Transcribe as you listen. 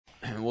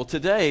Well,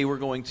 today we're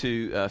going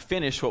to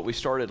finish what we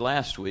started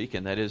last week,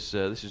 and that is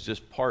this is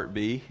just part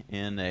B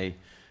in a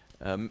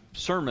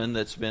sermon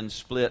that's been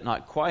split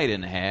not quite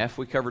in half.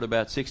 We covered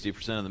about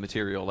 60% of the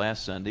material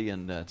last Sunday,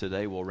 and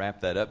today we'll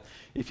wrap that up.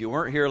 If you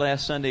weren't here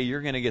last Sunday,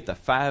 you're going to get the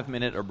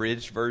 5-minute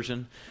abridged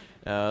version.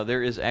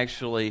 There is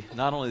actually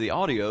not only the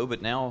audio,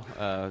 but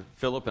now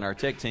Philip and our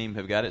tech team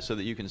have got it so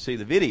that you can see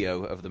the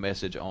video of the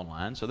message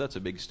online, so that's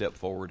a big step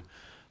forward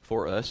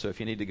for us. So if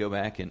you need to go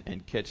back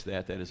and catch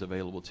that, that is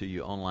available to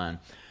you online.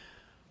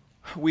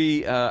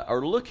 We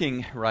are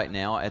looking right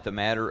now at the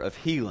matter of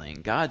healing,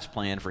 God's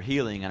plan for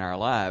healing in our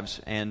lives.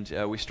 And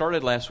we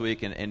started last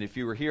week, and if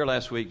you were here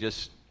last week,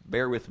 just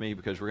bear with me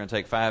because we're going to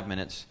take 5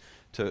 minutes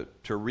to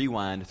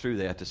rewind through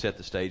that to set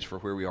the stage for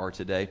where we are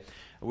today.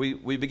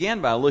 We began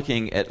by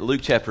looking at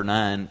Luke chapter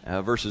 9,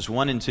 verses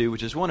 1 and 2,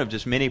 which is one of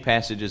just many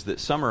passages that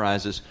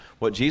summarizes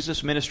what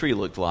Jesus' ministry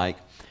looked like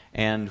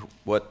and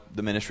what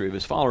the ministry of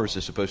his followers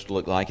is supposed to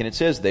look like. And it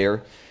says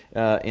there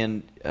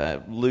in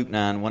Luke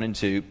 9, 1 and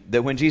 2,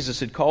 that when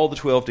Jesus had called the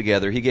 12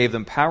 together, he gave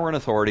them power and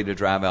authority to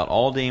drive out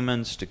all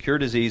demons, to cure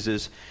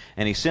diseases,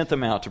 and he sent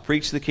them out to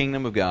preach the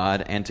kingdom of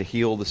God and to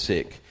heal the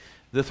sick.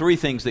 The three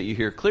things that you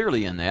hear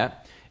clearly in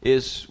that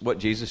is what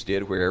Jesus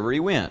did wherever he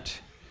went.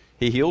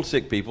 He healed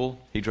sick people,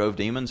 he drove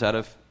demons out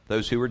of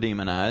those who were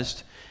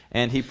demonized,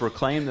 and he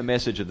proclaimed the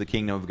message of the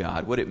kingdom of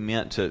God, what it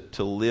meant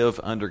to live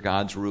under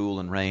God's rule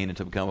and reign and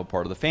to become a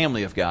part of the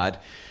family of God.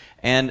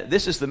 And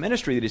this is the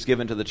ministry that he's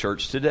given to the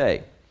church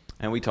today.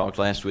 And we talked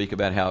last week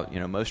about how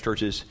most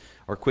churches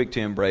are quick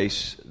to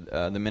embrace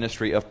the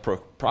ministry of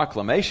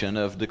proclamation,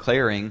 of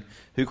declaring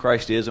who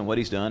Christ is and what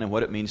he's done and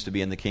what it means to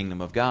be in the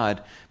kingdom of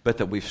God, but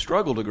that we've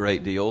struggled a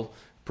great deal,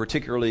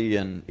 particularly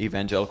in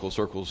evangelical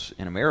circles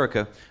in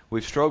America.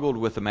 We've struggled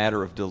with the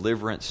matter of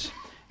deliverance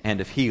and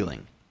of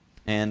healing.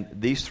 And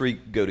these three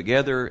go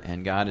together,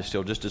 and God is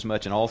still just as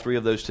much in all three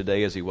of those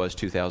today as he was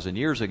 2,000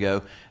 years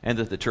ago, and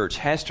that the church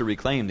has to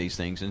reclaim these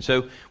things. And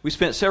so we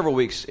spent several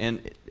weeks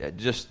in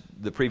just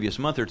the previous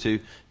month or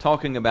two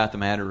talking about the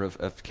matter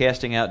of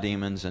casting out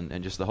demons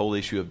and just the whole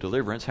issue of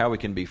deliverance, how we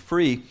can be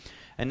free.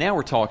 And now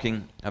we're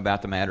talking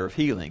about the matter of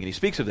healing. And he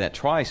speaks of that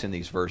twice in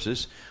these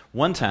verses.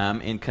 One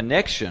time in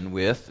connection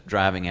with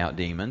driving out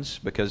demons,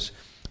 because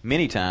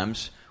many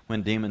times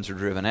when demons are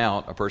driven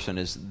out, a person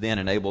is then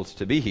enabled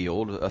to be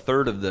healed. A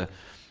third of the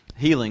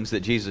healings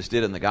that Jesus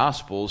did in the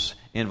Gospels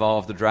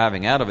involved the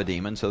driving out of a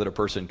demon so that a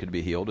person could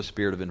be healed. A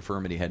spirit of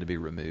infirmity had to be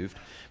removed.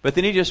 But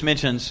then he just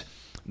mentions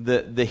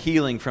the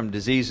healing from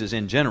diseases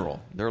in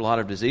general. There are a lot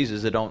of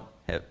diseases that don't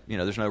have,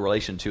 there's no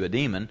relation to a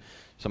demon.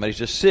 Somebody's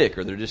just sick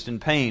or they're just in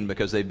pain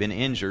because they've been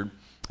injured.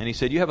 And he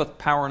said, you have a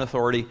power and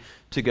authority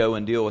to go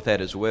and deal with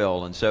that as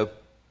well. And so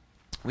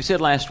we said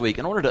last week,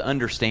 in order to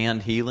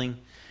understand healing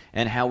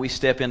and how we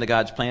step into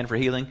God's plan for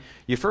healing,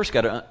 you first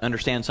got to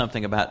understand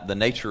something about the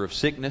nature of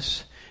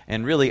sickness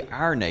and really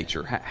our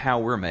nature, how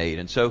we're made.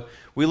 And so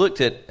we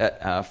looked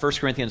at 1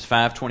 Corinthians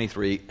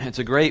 5:23. It's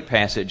a great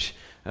passage.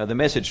 The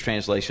Message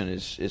translation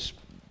is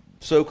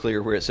so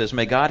clear where it says,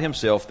 may God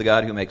himself, the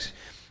God who makes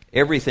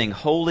everything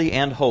holy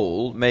and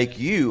whole, make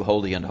you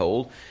holy and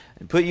whole,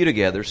 and put you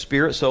together,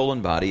 spirit, soul,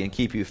 and body, and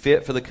keep you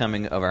fit for the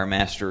coming of our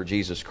Master,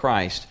 Jesus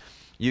Christ.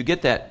 You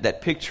get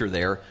that picture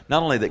there,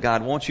 not only that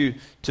God wants you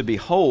to be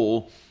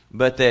whole,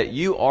 but that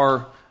you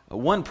are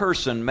one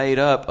person made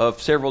up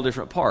of several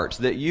different parts,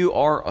 that you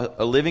are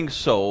a living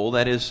soul.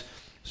 That is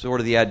sort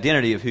of the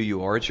identity of who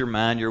you are. It's your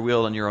mind, your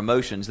will, and your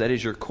emotions. That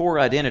is your core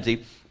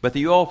identity, but that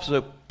you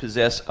also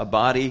possess a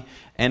body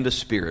and a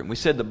spirit. And we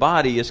said the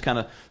body is kind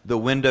of the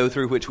window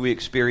through which we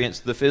experience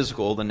the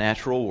physical, the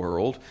natural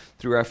world,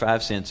 through our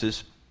five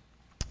senses.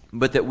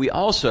 But that we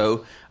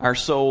also, our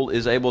soul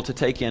is able to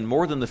take in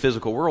more than the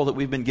physical world, that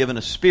we've been given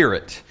a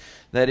spirit.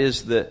 That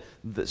is the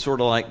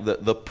sort of like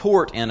the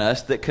port in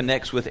us that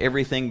connects with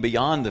everything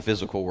beyond the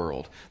physical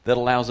world, that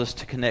allows us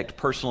to connect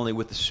personally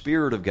with the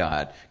Spirit of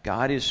God.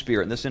 God is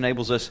Spirit, and this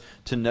enables us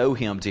to know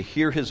Him, to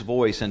hear His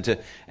voice, and to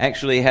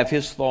actually have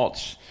His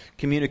thoughts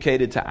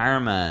communicated to our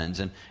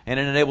minds. And it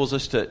enables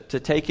us to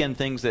take in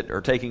things that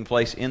are taking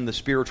place in the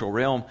spiritual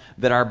realm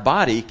that our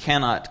body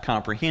cannot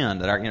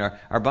comprehend. That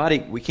our body,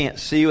 we can't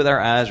see with our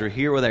eyes or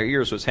hear with our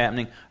ears what's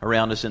happening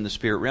around us in the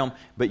spirit realm,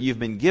 but you've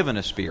been given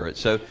a spirit.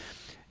 So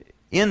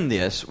in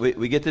this,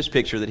 we get this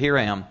picture that here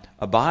I am,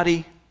 a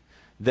body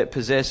that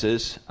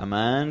possesses a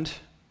mind,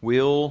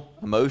 will,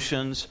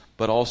 emotions,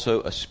 but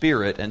also a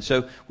spirit. And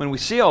so when we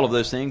see all of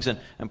those things, and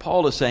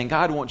Paul is saying,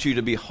 God wants you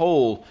to be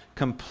whole,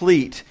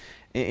 complete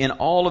in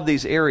all of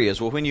these areas.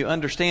 Well, when you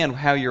understand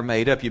how you're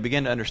made up, you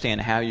begin to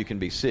understand how you can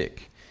be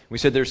sick. We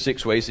said there's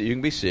 6 ways that you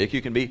can be sick.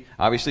 You can be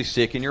obviously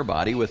sick in your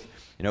body with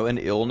an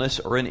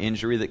illness or an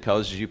injury that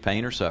causes you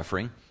pain or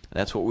suffering.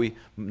 That's what we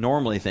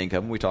normally think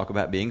of when we talk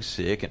about being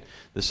sick. And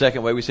the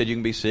second way we said you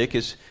can be sick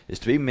is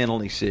to be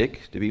mentally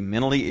sick, to be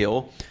mentally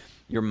ill.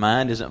 Your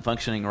mind isn't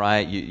functioning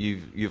right.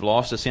 You've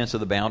lost a sense of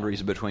the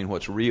boundaries between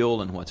what's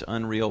real and what's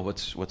unreal,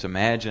 what's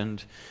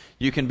imagined.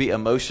 You can be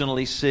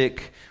emotionally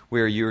sick,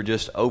 where you're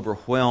just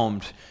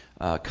overwhelmed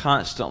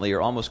constantly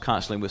or almost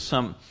constantly with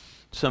some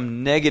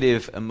some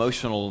negative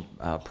emotional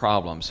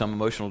problem, some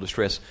emotional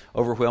distress,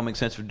 overwhelming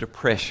sense of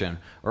depression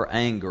or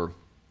anger,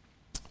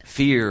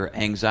 fear,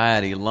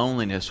 anxiety,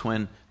 loneliness,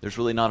 when there's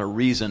really not a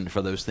reason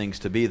for those things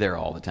to be there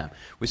all the time.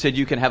 We said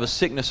you can have a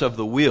sickness of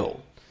the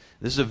will.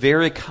 This is a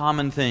very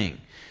common thing,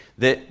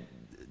 that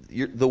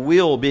the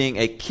will being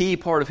a key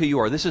part of who you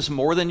are. This is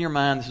more than your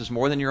mind. This is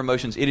more than your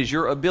emotions. It is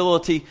your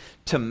ability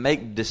to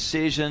make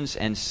decisions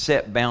and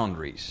set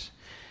boundaries.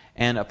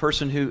 And a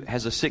person who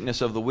has a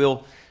sickness of the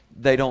will,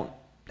 they don't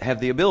have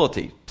the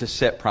ability to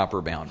set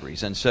proper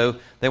boundaries. And so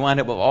they wind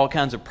up with all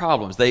kinds of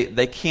problems.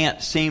 They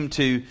can't seem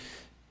to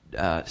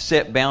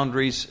set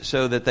boundaries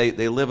so that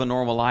they live a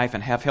normal life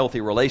and have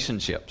healthy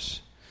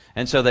relationships.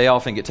 And so they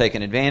often get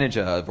taken advantage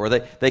of, or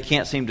they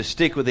can't seem to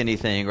stick with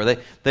anything, or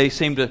they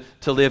seem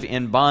to live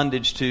in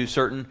bondage to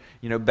certain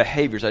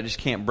behaviors. I just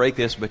can't break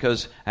this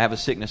because I have a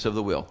sickness of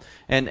the will.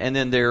 And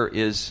then there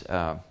is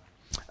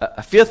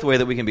a fifth way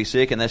that we can be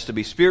sick, and that's to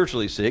be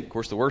spiritually sick. Of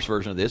course, the worst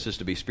version of this is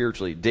to be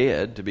spiritually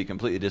dead, to be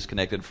completely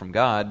disconnected from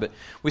God. But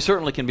we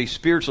certainly can be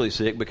spiritually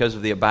sick because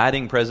of the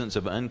abiding presence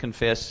of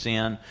unconfessed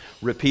sin,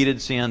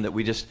 repeated sin that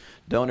we just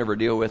don't ever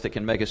deal with. It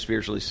can make us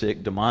spiritually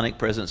sick. Demonic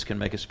presence can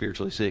make us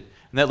spiritually sick.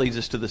 And that leads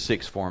us to the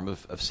sixth form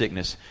of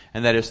sickness,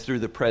 and that is through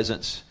the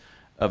presence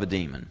of a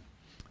demon.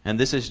 And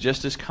this is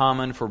just as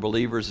common for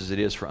believers as it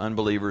is for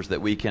unbelievers,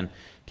 that we can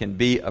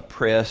be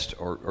oppressed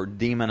or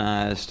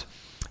demonized.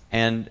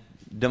 And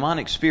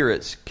demonic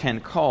spirits can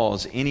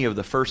cause any of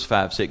the first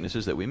five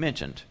sicknesses that we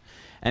mentioned.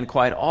 And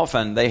quite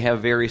often they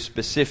have very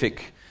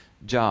specific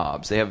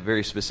jobs. They have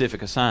very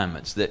specific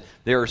assignments. That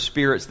there are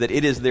spirits that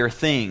it is their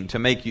thing to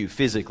make you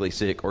physically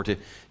sick, or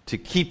to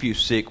keep you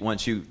sick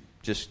once you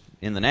just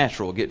in the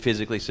natural get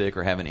physically sick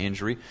or have an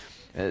injury.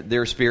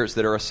 There are spirits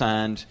that are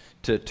assigned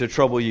to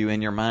trouble you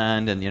in your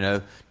mind,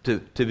 and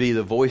to be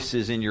the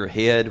voices in your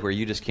head where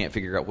you just can't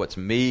figure out what's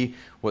me,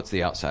 what's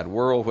the outside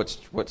world,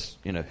 what's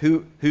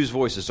whose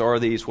voices are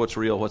these, what's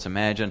real, what's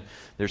imagined.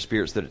 There's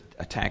spirits that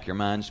attack your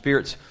mind,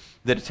 spirits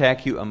that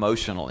attack you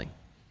emotionally.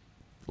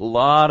 A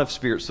lot of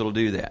spirits that'll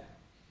do that.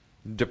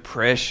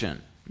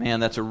 Depression, man,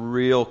 that's a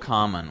real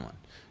common one.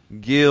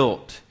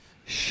 Guilt,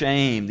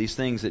 shame, these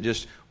things that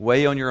just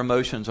weigh on your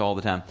emotions all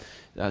the time.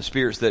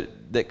 Spirits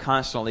that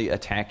constantly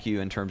attack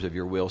you in terms of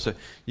your will. So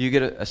you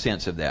get a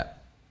sense of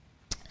that.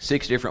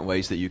 6 different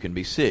ways that you can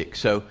be sick.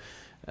 So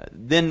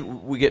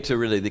then we get to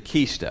really the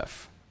key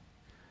stuff.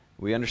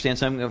 We understand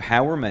something of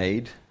how we're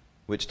made,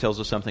 which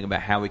tells us something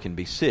about how we can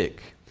be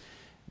sick.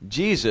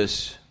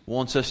 Jesus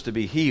wants us to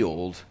be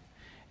healed,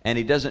 and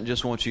He doesn't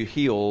just want you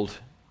healed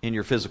in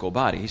your physical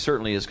body. He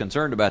certainly is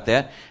concerned about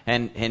that,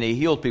 and He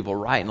healed people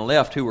right and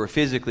left who were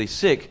physically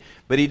sick,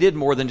 but He did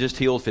more than just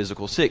heal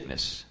physical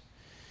sickness.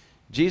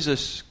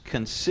 Jesus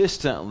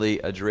consistently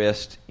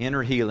addressed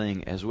inner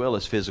healing as well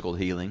as physical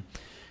healing.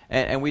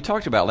 And we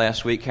talked about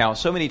last week how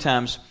so many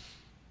times,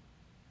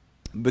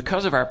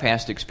 because of our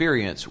past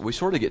experience, we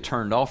sort of get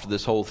turned off to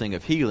this whole thing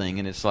of healing,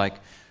 and it's like,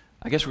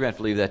 I guess we're going to have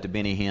to leave that to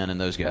Benny Hinn and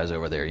those guys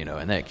over there,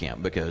 in that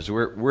camp, because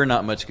we're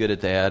not much good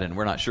at that, and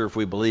we're not sure if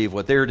we believe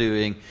what they're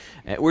doing.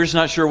 We're just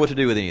not sure what to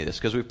do with any of this,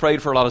 because we've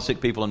prayed for a lot of sick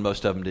people, and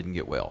most of them didn't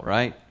get well,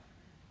 right?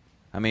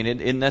 I mean,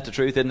 isn't that the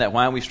truth? Isn't that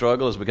why we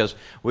struggle? Is because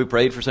we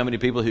prayed for so many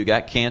people who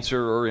got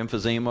cancer or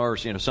emphysema or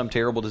some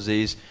terrible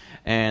disease,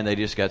 and they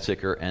just got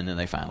sicker, and then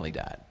they finally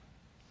died.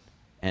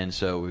 And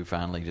so we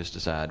finally just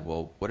decide,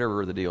 well,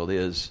 whatever the deal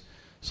is,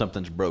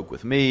 something's broke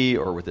with me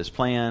or with this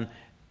plan.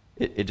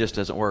 It just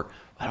doesn't work.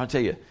 I don't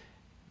tell you,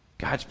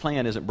 God's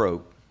plan isn't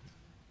broke,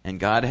 and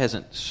God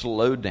hasn't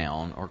slowed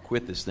down or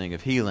quit this thing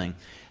of healing.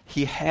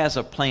 He has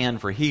a plan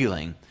for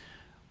healing.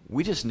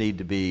 We just need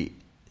to be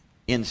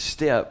in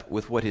step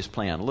with what His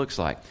plan looks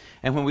like.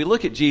 And when we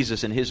look at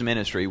Jesus and His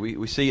ministry,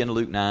 we see in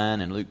Luke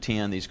 9 and Luke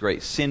 10 these great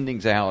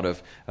sendings out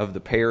of the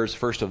pairs,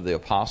 first of the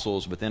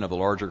apostles, but then of a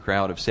larger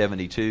crowd of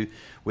 72,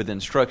 with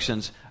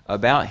instructions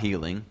about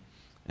healing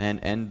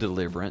and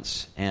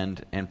deliverance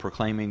and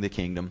proclaiming the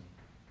kingdom.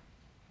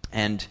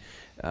 And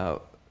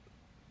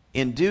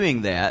in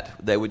doing that,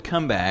 they would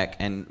come back,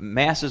 and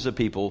masses of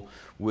people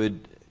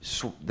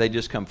they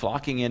just come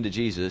flocking into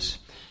Jesus,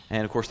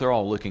 and of course they're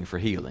all looking for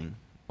healing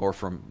or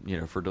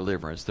for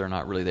deliverance. They're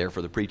not really there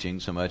for the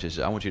preaching so much as,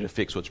 I want you to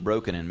fix what's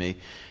broken in me.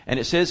 And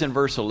it says in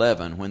verse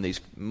 11, when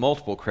these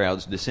multiple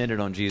crowds descended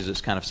on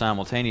Jesus kind of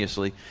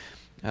simultaneously,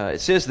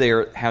 it says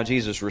there how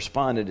Jesus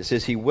responded. It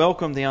says He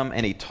welcomed them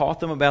and He taught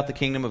them about the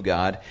kingdom of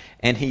God,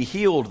 and He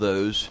healed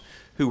those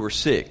who were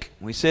sick.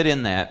 We said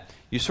in that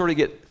you sort of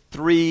get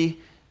 3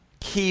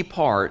 key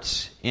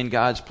parts in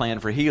God's plan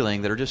for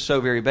healing that are just so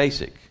very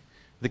basic.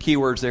 The key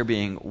words there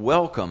being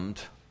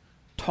welcomed,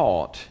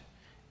 taught,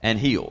 and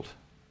healed.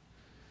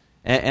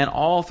 And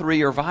all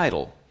 3 are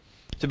vital.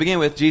 To begin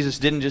with, Jesus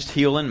didn't just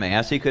heal in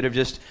mass. He could have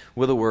just,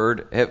 with a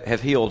word,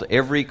 have healed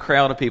every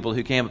crowd of people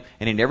who came,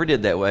 and He never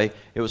did that way.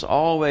 There was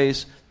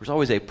always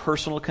a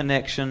personal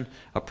connection,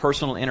 a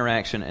personal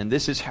interaction, and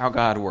this is how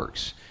God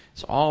works.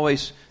 It's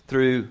always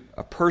through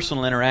a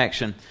personal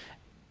interaction.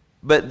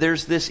 But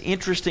there's this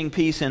interesting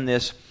piece in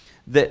this,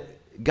 that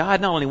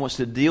God not only wants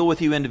to deal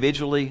with you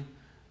individually,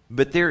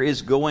 but there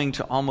is going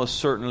to almost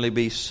certainly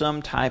be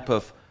some type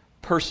of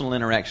personal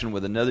interaction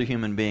with another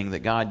human being that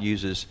God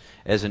uses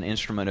as an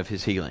instrument of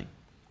His healing.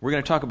 We're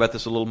going to talk about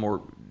this a little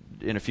more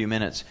in a few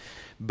minutes,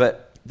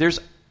 but there's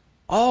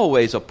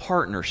always a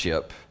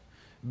partnership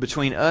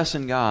between us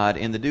and God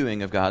in the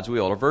doing of God's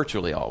will, or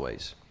virtually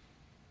always.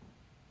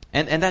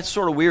 And that's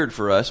sort of weird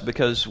for us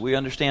because we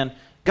understand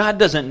God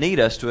doesn't need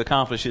us to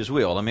accomplish His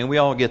will. I mean, we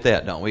all get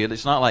that, don't we?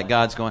 It's not like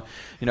God's going,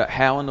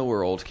 how in the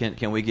world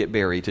can we get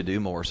Barry to do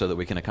more so that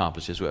we can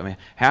accomplish His will? I mean,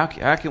 how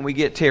can we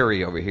get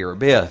Terry over here or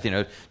Beth,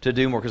 to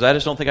do more? Because I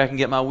just don't think I can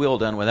get my will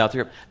done without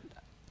their...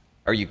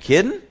 Are you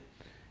kidding?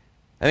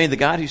 I mean, the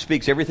God who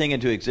speaks everything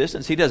into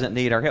existence, He doesn't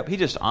need our help. He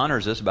just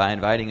honors us by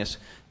inviting us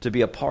to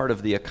be a part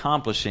of the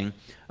accomplishing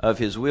of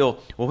His will.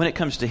 Well, when it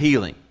comes to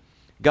healing,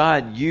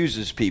 God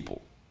uses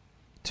people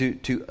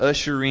to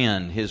usher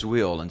in His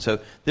will. And so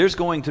there's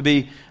going to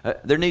be,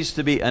 there needs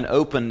to be an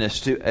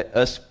openness to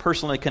us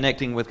personally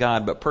connecting with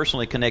God, but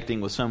personally connecting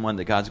with someone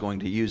that God's going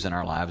to use in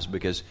our lives,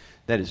 because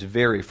that is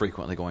very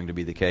frequently going to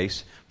be the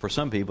case. For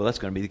some people, that's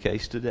going to be the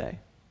case today.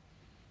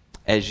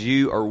 As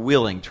you are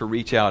willing to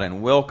reach out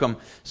and welcome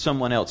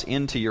someone else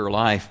into your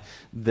life,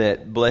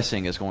 that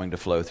blessing is going to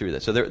flow through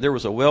that. So there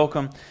was a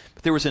welcome,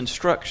 but there was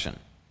instruction.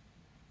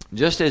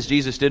 Just as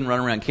Jesus didn't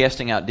run around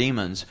casting out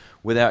demons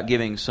without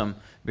giving some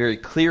very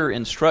clear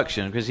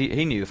instruction, because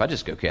he knew, if I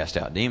just go cast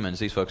out demons,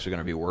 these folks are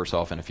going to be worse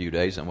off in a few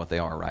days than what they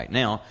are right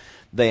now.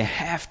 They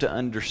have to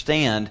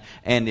understand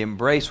and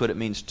embrace what it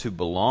means to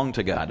belong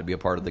to God, to be a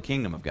part of the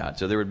kingdom of God.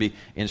 So there would be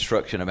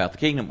instruction about the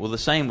kingdom. Well, the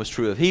same was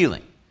true of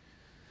healing.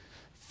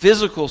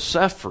 Physical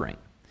suffering,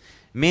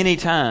 many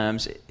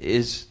times,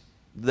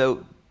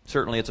 though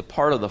certainly it's a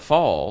part of the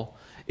fall,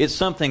 it's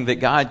something that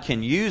God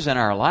can use in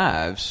our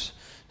lives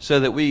so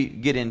that we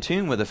get in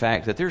tune with the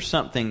fact that there's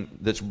something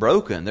that's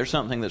broken, there's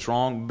something that's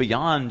wrong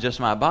beyond just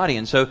my body.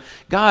 And so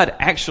God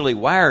actually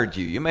wired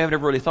you. You may have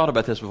never really thought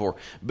about this before,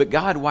 but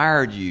God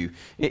wired you.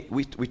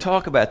 We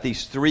talk about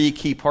these three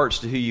key parts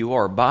to who you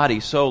are: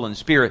 body, soul, and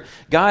spirit.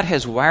 God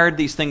has wired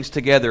these things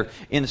together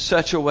in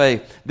such a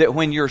way that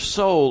when your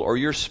soul or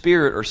your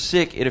spirit are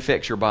sick, it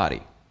affects your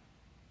body.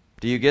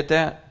 Do you get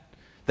that?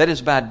 That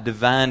is by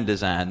divine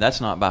design. That's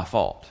not by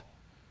fault.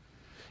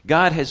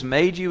 God has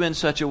made you in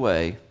such a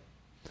way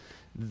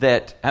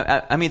that,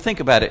 I mean,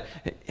 think about it,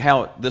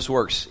 how this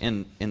works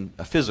in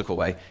a physical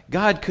way.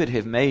 God could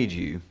have made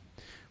you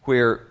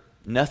where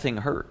nothing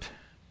hurt.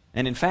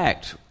 And in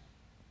fact,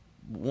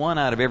 one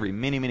out of every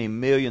many, many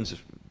millions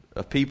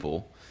of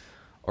people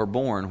are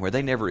born where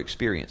they never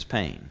experience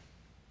pain.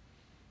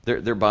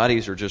 Their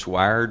bodies are just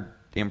wired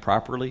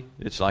improperly.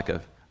 It's like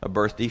a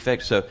birth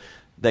defect, so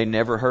they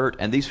never hurt.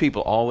 And these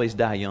people always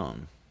die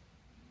young.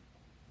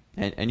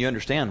 And you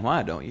understand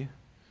why, don't you?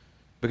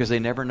 Because they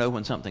never know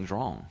when something's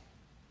wrong.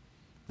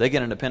 They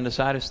get an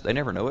appendicitis, they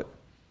never know it.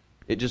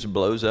 It just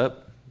blows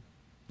up.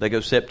 They go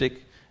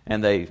septic,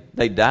 and they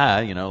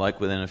die,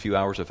 like within a few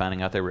hours of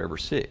finding out they were ever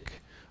sick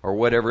or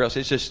whatever else.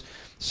 It's just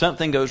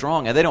something goes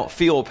wrong, and they don't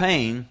feel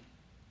pain,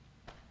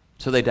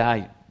 so they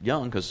die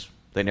young because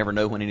they never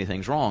know when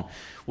anything's wrong.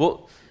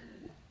 Well,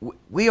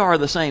 we are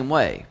the same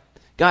way.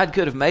 God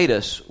could have made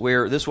us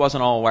where this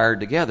wasn't all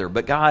wired together,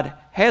 but God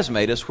has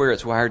made us where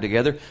it's wired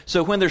together.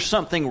 So when there's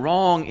something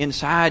wrong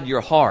inside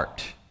your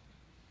heart,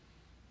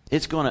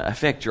 it's going to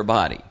affect your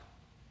body.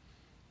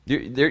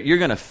 You're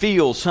going to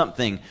feel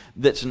something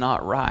that's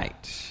not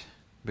right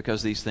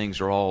because these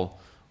things are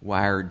all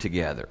wired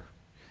together.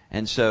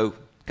 And so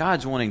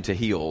God's wanting to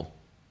heal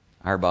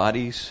our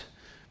bodies,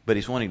 but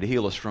He's wanting to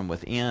heal us from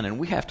within, and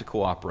we have to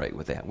cooperate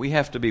with that. We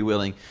have to be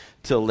willing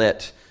to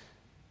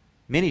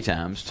many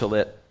times,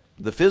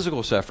 the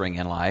physical suffering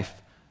in life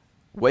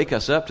wake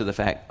us up to the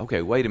fact,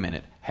 okay, wait a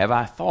minute, have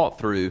I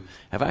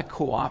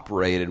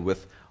cooperated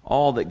with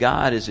all that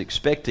God is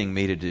expecting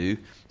me to do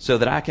so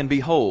that I can be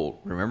whole?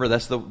 Remember,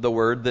 that's the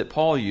word that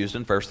Paul used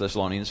in 1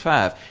 Thessalonians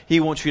 5. He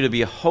wants you to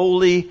be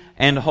holy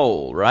and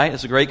whole, right?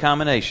 It's a great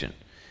combination.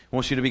 He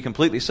wants you to be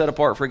completely set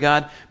apart for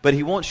God, but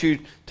He wants you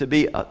to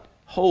be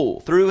whole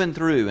through and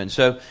through. And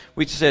so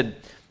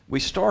we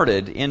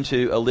started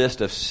into a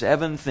list of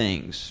 7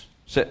 things.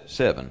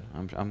 7.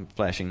 I'm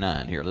flashing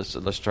 9 here.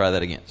 Let's try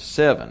that again.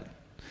 7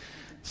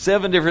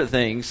 different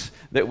things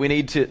that we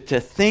need to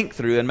think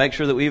through and make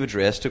sure that we've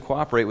addressed to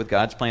cooperate with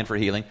God's plan for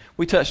healing.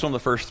 We touched on the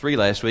first 3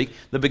 last week.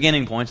 The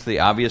beginning point's the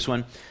obvious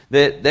one.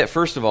 That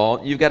first of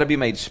all, you've got to be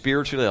made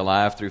spiritually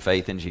alive through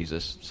faith in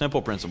Jesus.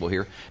 Simple principle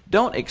here.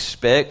 Don't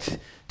expect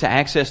to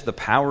access the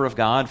power of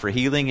God for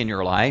healing in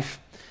your life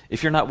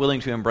if you're not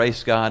willing to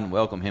embrace God and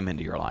welcome Him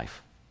into your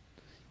life.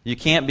 You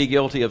can't be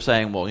guilty of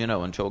saying, well,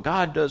 until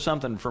God does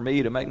something for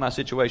me to make my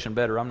situation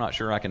better, I'm not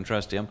sure I can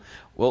trust Him.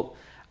 Well,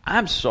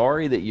 I'm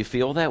sorry that you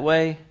feel that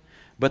way,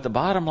 but the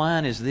bottom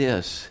line is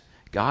this: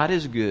 God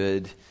is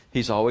good.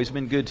 He's always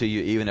been good to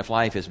you, even if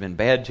life has been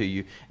bad to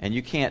you, and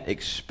you can't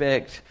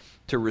expect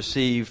to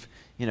receive,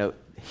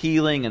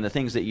 healing and the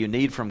things that you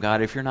need from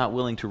God if you're not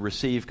willing to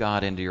receive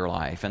God into your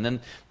life. And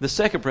then the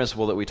second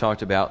principle that we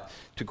talked about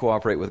to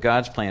cooperate with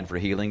God's plan for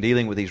healing,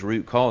 dealing with these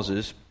root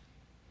causes,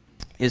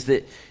 is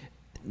that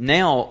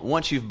now,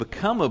 once you've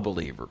become a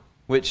believer,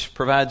 which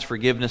provides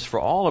forgiveness for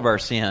all of our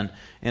sin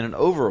in an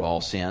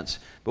overall sense,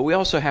 but we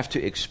also have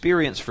to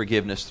experience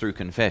forgiveness through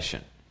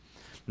confession.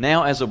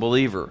 Now, as a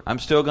believer, I'm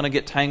still going to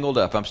get tangled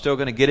up. I'm still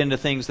going to get into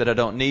things that I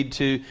don't need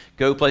to,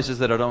 go places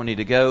that I don't need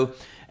to go,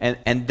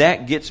 and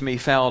that gets me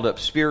fouled up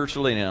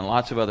spiritually and in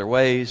lots of other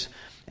ways,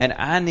 and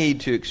I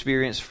need to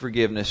experience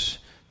forgiveness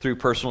through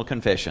personal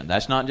confession.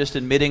 That's not just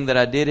admitting that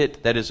I did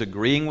it, that is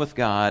agreeing with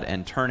God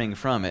and turning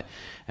from it.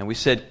 And we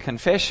said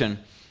confession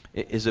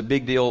is a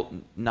big deal,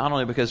 not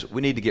only because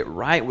we need to get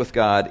right with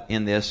God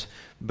in this,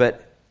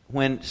 but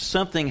when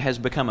something has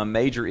become a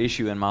major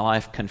issue in my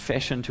life,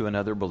 confession to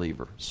another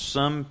believer,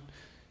 some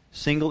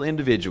single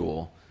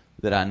individual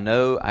that I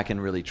know I can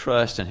really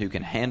trust and who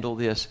can handle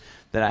this,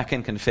 that I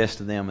can confess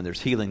to them, and there's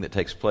healing that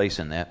takes place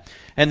in that.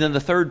 And then the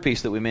third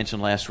piece that we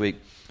mentioned last week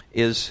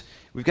is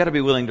we've got to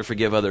be willing to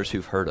forgive others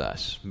who've hurt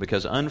us,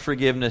 because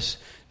unforgiveness,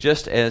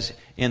 just as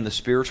in the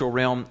spiritual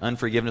realm,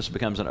 unforgiveness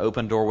becomes an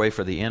open doorway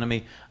for the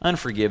enemy.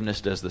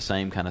 Unforgiveness does the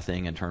same kind of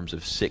thing in terms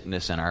of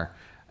sickness in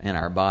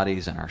our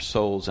bodies and our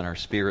souls and our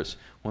spirits.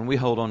 When we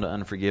hold on to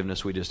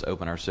unforgiveness, we just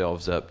open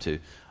ourselves up to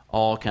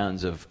all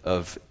kinds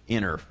of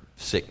inner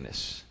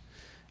sickness.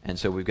 And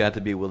so we've got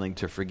to be willing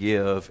to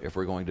forgive if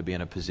we're going to be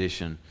in a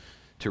position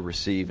to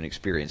receive and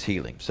experience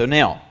healing. So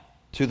now,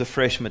 to the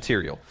fresh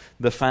material,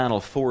 the final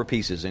 4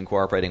 pieces in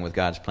cooperating with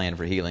God's plan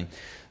for healing.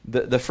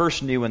 The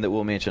first new one that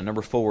we'll mention,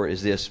 number 4,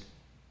 is this.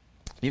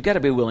 You've got to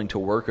be willing to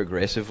work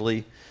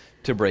aggressively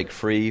to break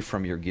free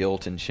from your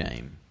guilt and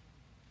shame.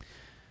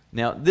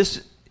 Now,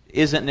 this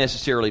isn't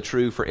necessarily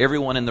true for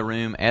everyone in the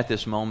room at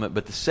this moment,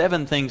 but the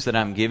 7 things that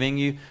I'm giving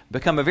you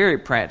become a very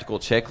practical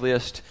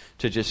checklist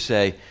to just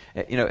say,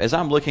 as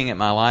I'm looking at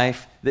my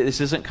life, this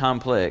isn't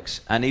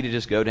complex. I need to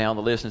just go down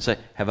the list and say,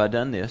 have I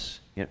done this?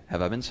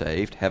 Have I been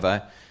saved?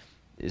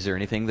 Is there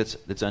anything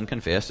that's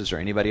unconfessed? Is there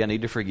anybody I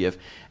need to forgive?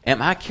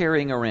 Am I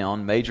carrying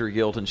around major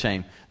guilt and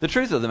shame? The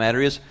truth of the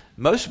matter is,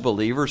 most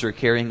believers are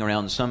carrying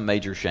around some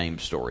major shame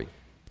story.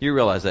 You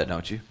realize that,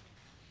 don't you?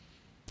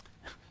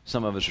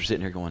 Some of us are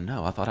sitting here going,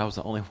 no, I thought I was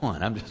the only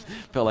one.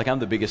 Felt like I'm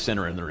the biggest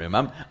sinner in the room.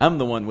 I'm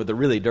the one with the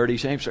really dirty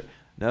shame story.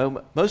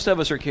 No, most of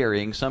us are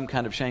carrying some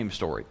kind of shame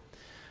story.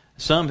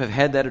 Some have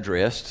had that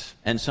addressed,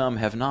 and some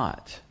have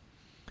not.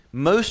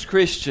 Most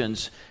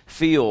Christians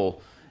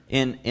feel,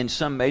 in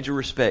some major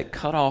respect,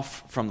 cut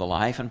off from the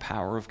life and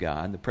power of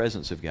God, the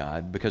presence of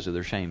God, because of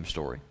their shame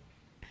story.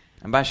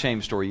 And by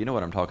shame story, you know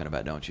what I'm talking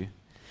about, don't you?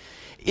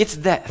 It's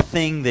that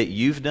thing that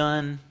you've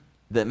done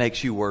that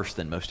makes you worse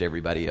than most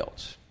everybody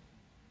else.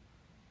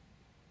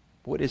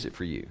 What is it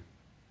for you?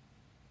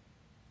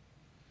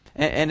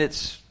 And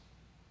it's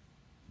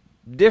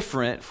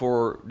different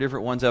for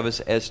different ones of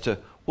us as to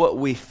what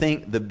we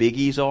think the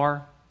biggies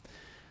are.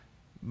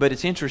 But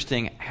it's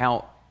interesting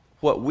how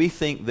what we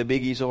think the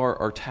biggies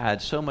are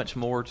tied so much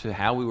more to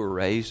how we were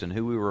raised and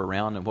who we were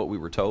around and what we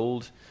were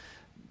told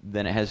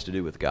than it has to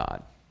do with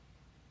God.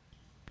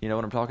 You know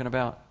what I'm talking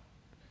about?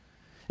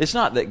 It's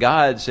not that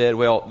God said,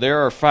 well,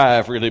 there are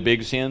 5 really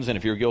big sins, and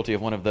if you're guilty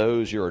of one of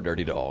those, you're a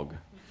dirty dog.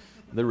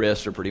 The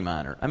rest are pretty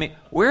minor. I mean,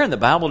 where in the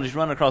Bible did you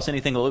run across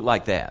anything that looked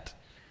like that?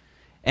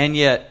 And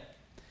yet,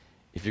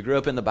 if you grew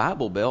up in the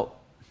Bible Belt,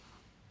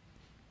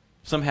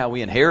 somehow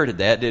we inherited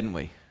that, didn't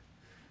we?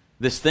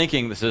 This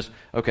thinking that says,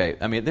 okay,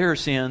 there are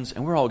sins,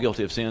 and we're all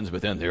guilty of sins,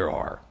 but then there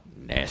are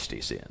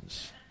nasty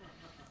sins.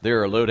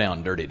 There are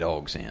low-down, dirty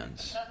dog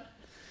sins.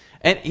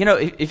 And,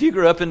 if you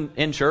grew up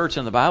in church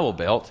in the Bible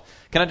Belt,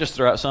 can I just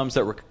throw out some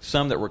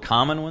that were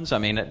common ones? I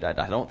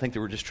don't think they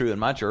were just true in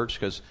my church,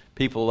 because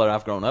people that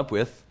I've grown up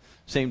with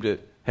seem to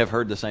have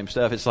heard the same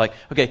stuff. It's like,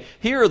 okay,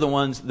 here are the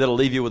ones that'll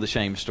leave you with a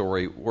shame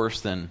story worse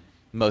than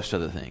most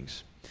other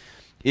things.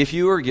 If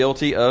you are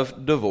guilty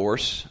of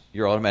divorce,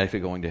 you're automatically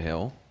going to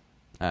hell.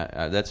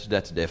 That's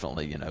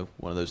definitely,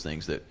 one of those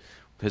things that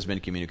has been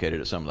communicated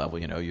at some level.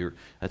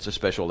 That's a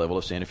special level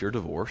of sin if you're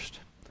divorced.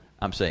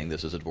 I'm saying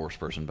this as a divorced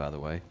person, by the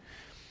way.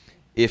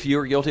 If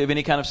you're guilty of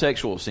any kind of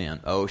sexual sin,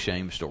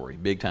 shame story,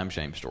 big time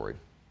shame story.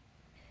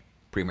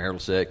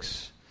 Premarital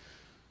sex.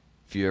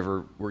 If you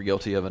ever were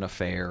guilty of an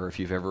affair, or if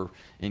you've ever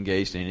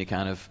engaged in any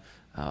kind of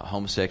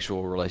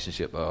homosexual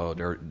relationship,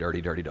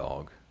 dirty, dirty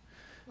dog.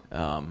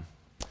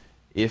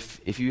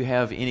 If you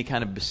have any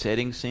kind of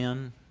besetting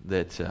sin,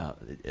 that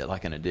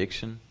like an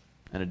addiction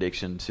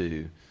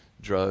to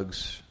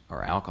drugs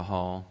or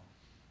alcohol,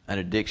 an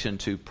addiction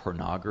to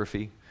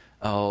pornography,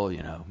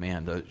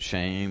 the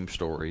shame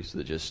stories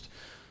that just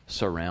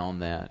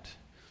surround that.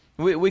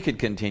 We could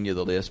continue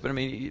the list, but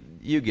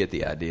you get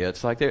the idea.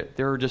 It's like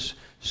there are just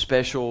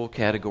special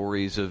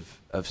categories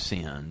of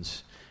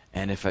sins,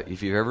 and if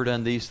you've ever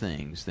done these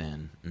things,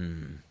 then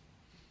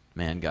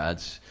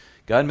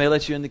God may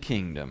let you in the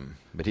kingdom,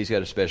 but He's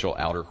got a special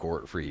outer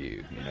court for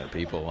you.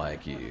 People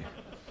like you.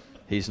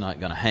 He's not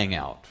going to hang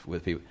out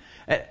with people,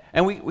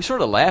 and we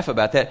sort of laugh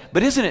about that.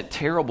 But isn't it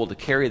terrible to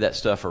carry that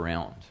stuff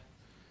around?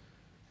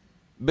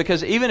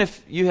 Because even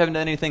if you haven't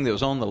done anything that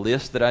was on the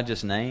list that I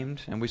just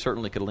named, and we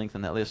certainly could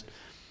lengthen that list,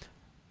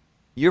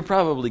 you're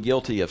probably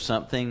guilty of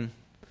something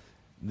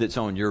that's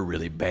on your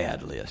really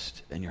bad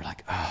list. And you're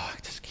like, oh, I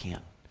just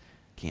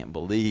can't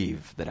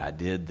believe that I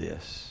did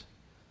this.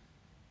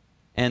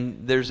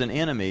 And there's an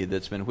enemy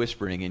that's been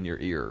whispering in your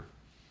ear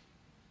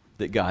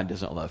that God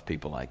doesn't love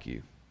people like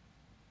you.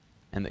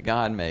 And that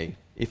God may,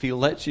 if He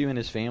lets you in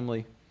His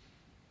family,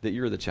 that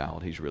you're the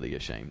child He's really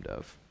ashamed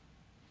of.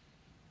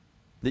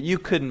 That you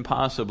couldn't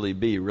possibly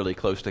be really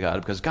close to God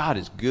because God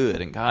is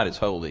good and God is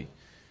holy,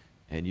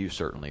 and you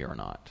certainly are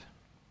not.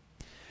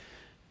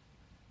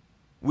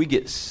 We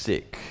get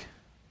sick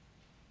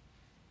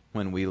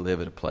when we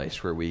live at a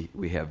place where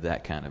we have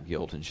that kind of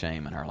guilt and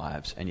shame in our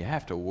lives, and you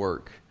have to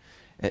work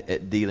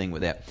at dealing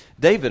with that.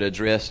 David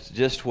addressed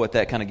just what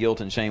that kind of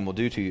guilt and shame will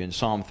do to you in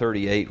Psalm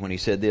 38 when he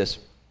said this,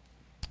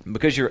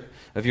 because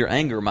of your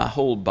anger, my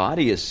whole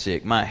body is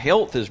sick. My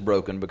health is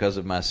broken because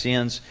of my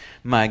sins.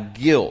 My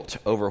guilt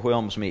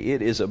overwhelms me.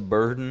 It is a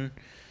burden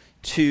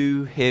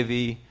too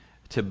heavy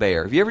to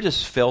bear. Have you ever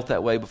just felt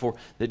that way before?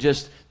 That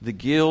just the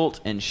guilt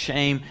and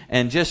shame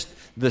and just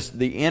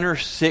the inner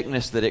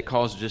sickness that it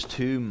causes just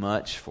too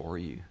much for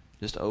you.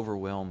 Just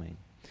overwhelming.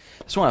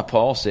 That's why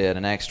Paul said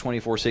in Acts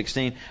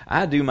 24:16,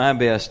 I do my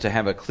best to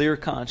have a clear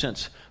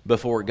conscience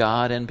before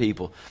God and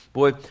people.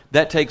 Boy,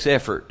 that takes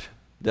effort,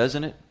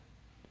 doesn't it?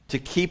 To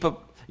keep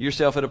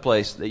yourself at a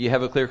place that you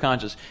have a clear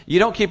conscience. You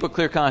don't keep a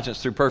clear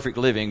conscience through perfect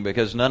living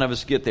because none of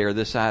us get there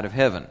this side of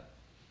heaven.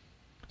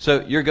 So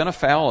you're going to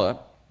foul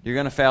up. You're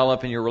going to foul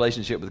up in your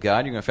relationship with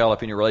God. You're going to foul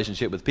up in your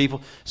relationship with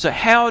people. So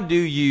how do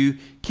you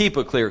keep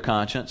a clear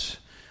conscience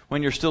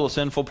when you're still a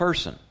sinful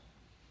person?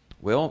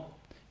 Well,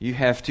 you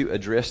have to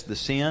address the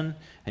sin,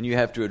 and you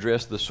have to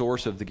address the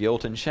source of the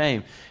guilt and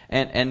shame.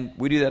 And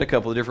we do that a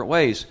couple of different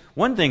ways.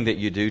 One thing that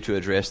you do to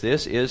address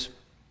this is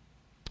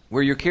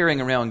where you're carrying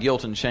around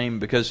guilt and shame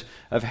because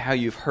of how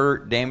you've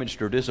hurt,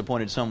 damaged, or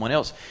disappointed someone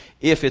else.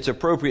 If it's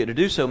appropriate to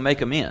do so,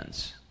 make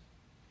amends.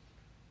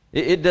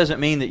 It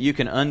doesn't mean that you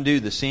can undo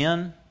the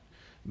sin,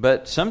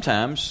 but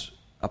sometimes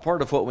a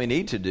part of what we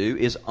need to do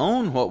is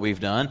own what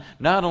we've done,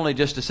 not only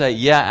just to say,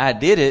 yeah, I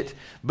did it,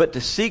 but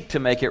to seek to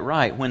make it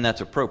right when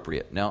that's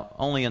appropriate. Now,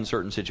 only in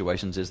certain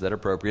situations is that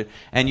appropriate,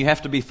 and you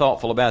have to be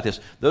thoughtful about this.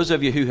 Those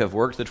of you who have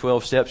worked the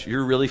 12 steps,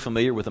 you're really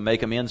familiar with the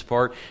make amends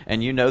part,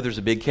 and you know there's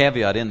a big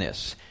caveat in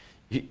this.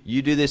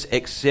 You do this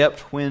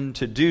except when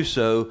to do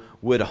so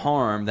would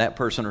harm that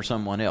person or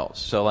someone else.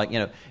 So,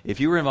 if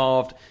you were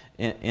involved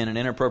in an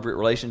inappropriate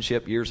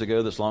relationship years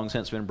ago that's long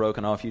since been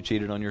broken off, you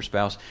cheated on your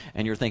spouse,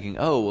 and you're thinking,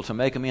 oh, well, to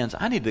make amends,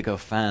 I need to go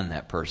find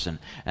that person,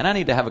 and I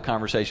need to have a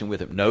conversation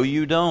with him. No,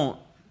 you don't.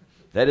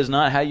 That is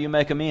not how you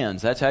make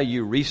amends. That's how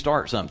you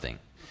restart something.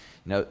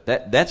 No,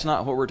 that's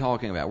not what we're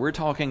talking about. We're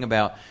talking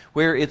about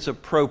where it's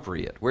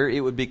appropriate, where it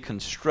would be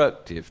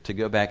constructive to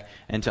go back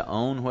and to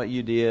own what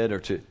you did, or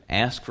to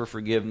ask for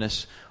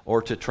forgiveness,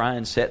 or to try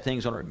and set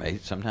things on. It may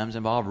sometimes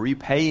involve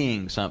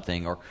repaying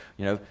something, or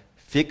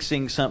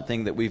fixing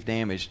something that we've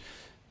damaged.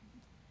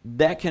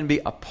 That can be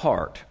a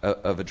part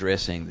of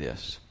addressing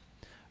this.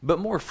 But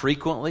more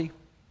frequently,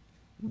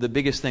 the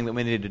biggest thing that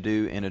we need to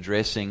do in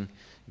addressing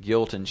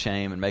guilt and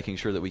shame and making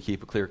sure that we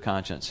keep a clear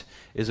conscience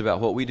is about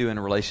what we do in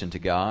relation to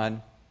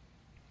God.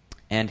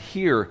 And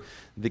here,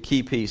 the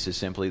key piece is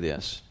simply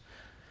this.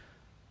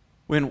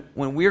 When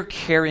we're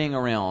carrying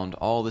around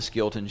all this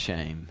guilt and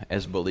shame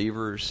as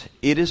believers,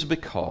 it is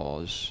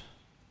because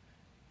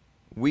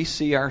we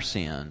see our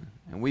sin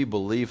and we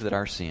believe that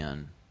our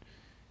sin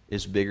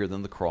is bigger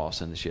than the cross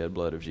and the shed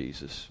blood of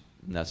Jesus.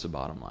 And that's the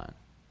bottom line.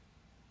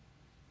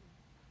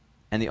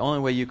 And the only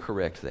way you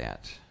correct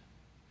that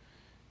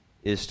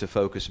is to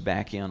focus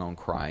back in on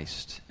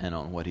Christ and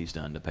on what He's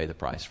done to pay the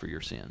price for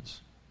your sins.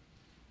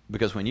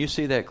 Because when you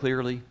see that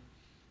clearly,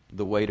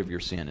 the weight of your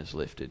sin is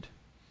lifted.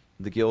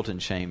 The guilt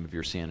and shame of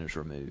your sin is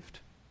removed.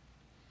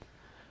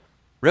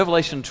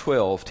 Revelation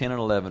 12:10 and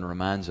 11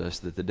 reminds us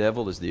that the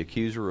devil is the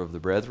accuser of the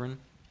brethren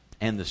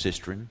and the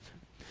sistren.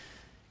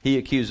 He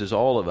accuses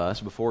all of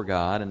us before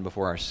God and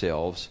before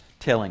ourselves,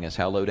 telling us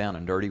how low down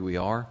and dirty we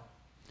are.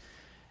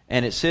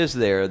 And it says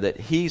there that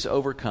he's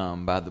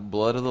overcome by the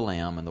blood of the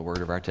Lamb and the word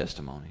of our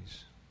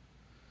testimonies.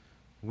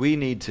 We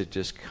need to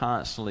just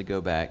constantly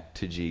go back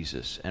to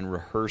Jesus and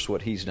rehearse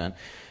what He's done.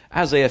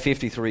 Isaiah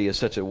 53 is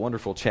such a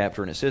wonderful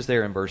chapter, and it says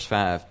there in verse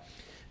 5,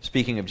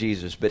 speaking of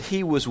Jesus, but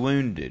He was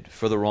wounded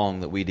for the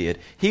wrong that we did.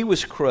 He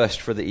was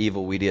crushed for the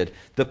evil we did.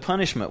 The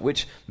punishment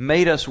which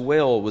made us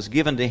well was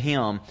given to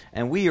Him,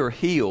 and we are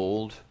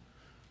healed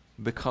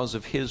because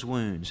of His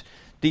wounds.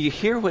 Do you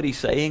hear what He's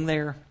saying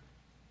there?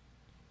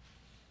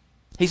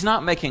 He's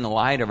not making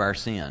light of our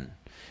sin.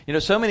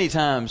 So many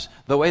times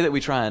the way that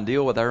we try and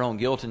deal with our own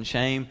guilt and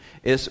shame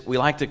is we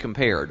like to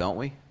compare, don't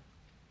we?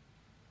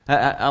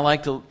 I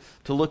like to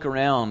look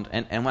around,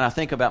 and when I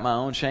think about my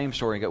own shame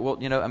story, and go,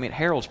 well,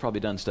 Harold's probably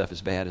done stuff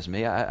as bad as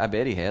me. I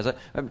bet he has.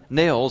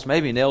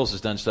 Maybe Nels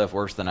has done stuff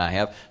worse than I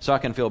have, so I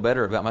can feel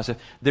better about myself.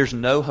 There's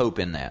no hope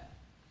in that.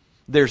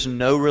 There's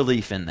no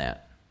relief in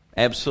that.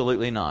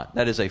 Absolutely not.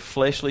 That is a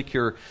fleshly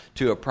cure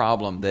to a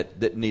problem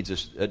that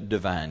needs a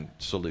divine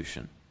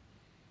solution.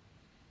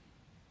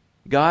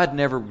 God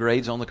never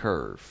grades on the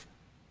curve.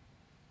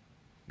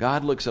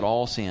 God looks at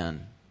all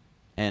sin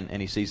and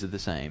he sees it the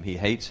same. He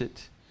hates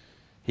it.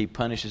 He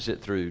punishes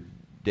it through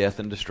death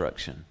and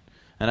destruction.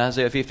 And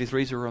Isaiah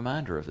 53 is a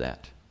reminder of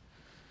that.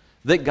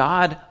 That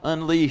God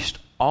unleashed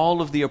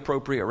all of the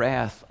appropriate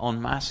wrath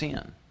on my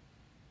sin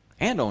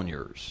and on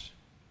yours.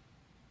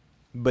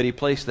 But he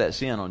placed that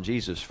sin on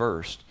Jesus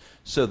first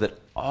so that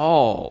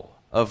all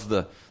of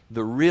the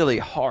really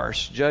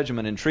harsh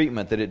judgment and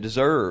treatment that it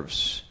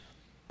deserves,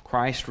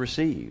 Christ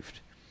received.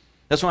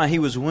 That's why he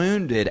was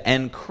wounded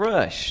and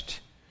crushed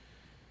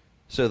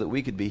so that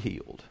we could be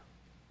healed.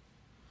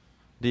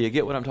 Do you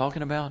get what I'm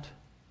talking about?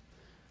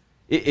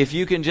 If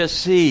you can just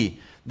see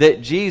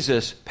that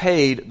Jesus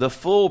paid the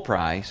full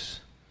price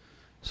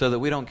so that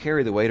we don't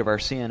carry the weight of our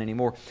sin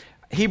anymore.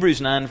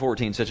 Hebrews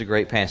 9:14, such a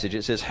great passage.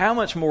 It says, "How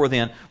much more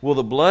then will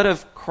the blood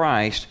of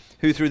Christ,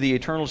 who through the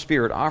eternal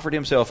Spirit offered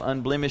himself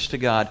unblemished to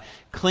God,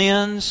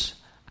 cleanse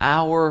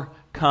our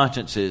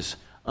consciences?"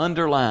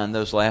 Underline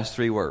those last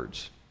three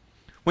words.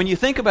 When you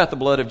think about the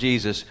blood of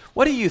Jesus,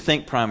 what do you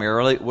think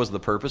primarily was the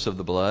purpose of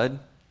the blood?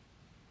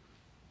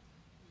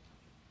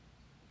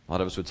 A lot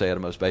of us would say at a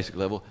most basic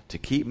level, to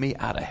keep me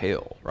out of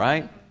hell,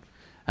 right?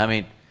 I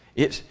mean,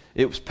 it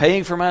was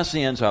paying for my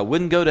sins so I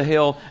wouldn't go to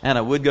hell and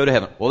I would go to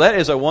heaven. Well, that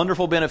is a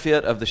wonderful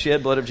benefit of the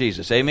shed blood of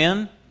Jesus. Amen?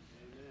 Amen.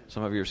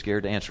 Some of you are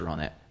scared to answer on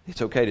that.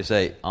 It's okay to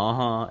say,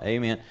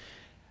 amen.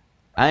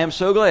 I am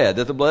so glad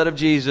that the blood of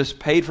Jesus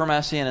paid for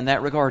my sin in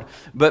that regard.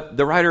 But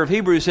the writer of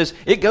Hebrews says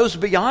it goes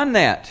beyond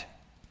that.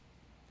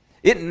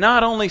 It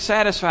not only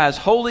satisfies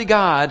holy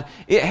God,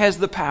 it has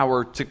the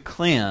power to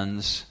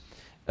cleanse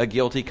a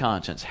guilty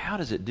conscience. How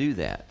does it do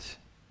that?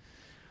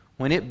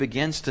 When it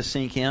begins to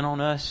sink in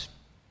on us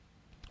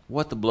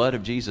what the blood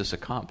of Jesus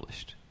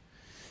accomplished.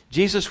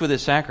 Jesus, with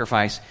his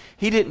sacrifice,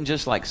 he didn't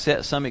just like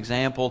set some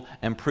example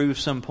and prove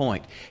some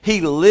point.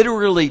 He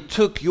literally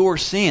took your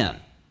sin,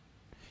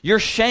 your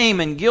shame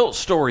and guilt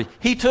story.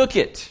 He took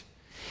it.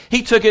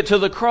 He took it to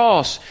the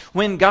cross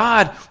when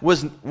God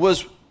was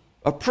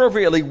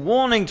appropriately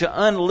wanting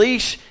to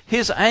unleash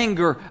his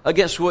anger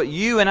against what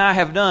you and I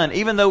have done,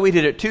 even though we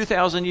did it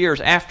 2,000 years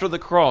after the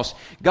cross.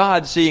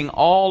 God, seeing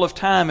all of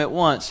time at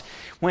once,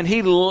 when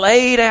he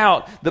laid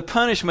out the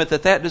punishment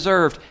that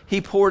deserved,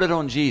 he poured it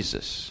on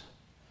Jesus.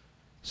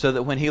 So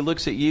that when he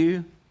looks at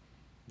you,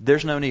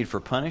 there's no need for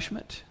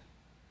punishment.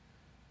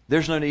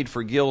 There's no need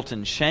for guilt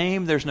and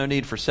shame. There's no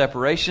need for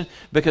separation.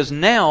 Because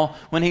now,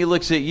 when he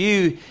looks at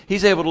you,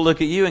 he's able to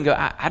look at you and go,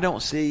 I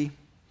don't see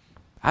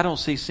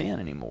sin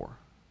anymore.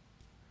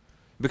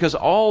 Because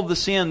all the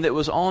sin that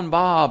was on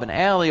Bob and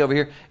Allie over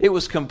here, it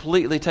was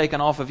completely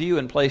taken off of you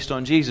and placed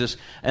on Jesus.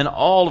 And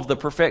all of the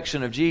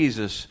perfection of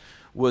Jesus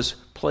was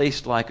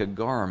placed like a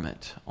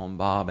garment on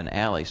Bob and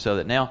Allie. So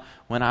that now,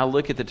 when I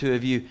look at the two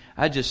of you,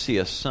 I just see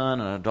a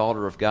son and a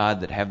daughter of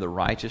God that have the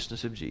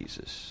righteousness of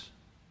Jesus.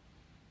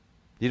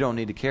 You don't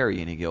need to carry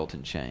any guilt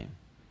and shame.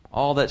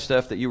 All that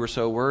stuff that you were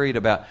so worried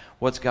about,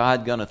 what's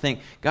God going to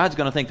think? God's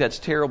going to think that's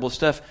terrible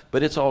stuff,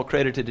 but it's all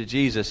credited to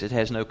Jesus. It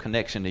has no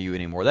connection to you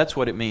anymore. That's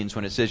what it means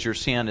when it says your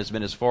sin has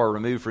been as far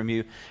removed from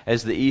you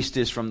as the east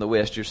is from the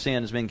west. Your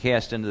sin has been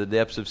cast into the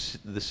depths of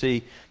the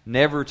sea,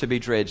 never to be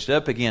dredged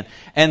up again.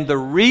 And the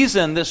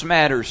reason this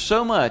matters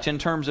so much in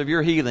terms of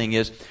your healing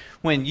is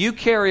when you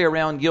carry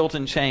around guilt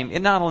and shame,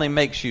 it not only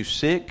makes you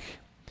sick,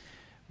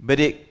 but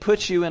it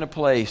puts you in a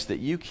place that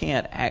you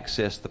can't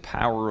access the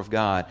power of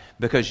God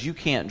because you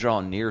can't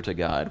draw near to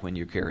God when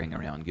you're carrying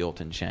around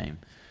guilt and shame.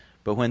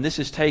 But when this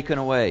is taken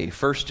away,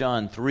 1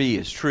 John 3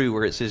 is true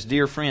where it says,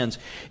 "Dear friends,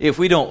 if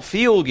we don't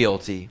feel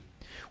guilty,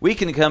 we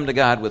can come to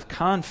God with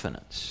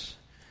confidence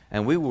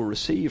and we will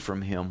receive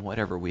from Him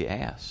whatever we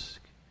ask."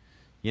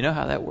 You know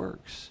how that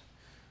works?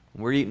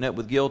 When we're eaten up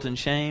with guilt and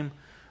shame,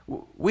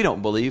 we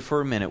don't believe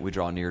for a minute we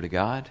draw near to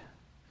God.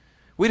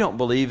 We don't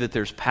believe that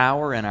there's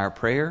power in our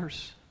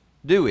prayers.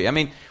 Do we? I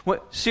mean,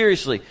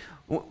 seriously,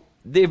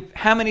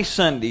 how many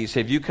Sundays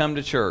have you come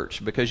to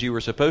church because you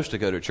were supposed to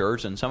go to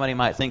church and somebody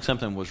might think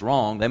something was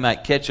wrong? They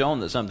might catch on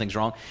that something's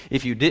wrong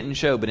if you didn't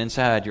show, but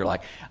inside you're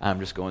like, I'm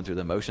just going through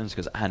the motions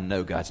because I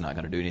know God's not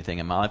going to do anything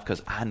in my life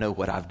because I know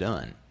what I've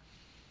done.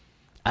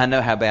 I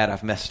know how bad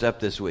I've messed up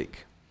this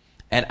week.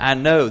 And I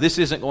know this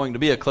isn't going to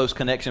be a close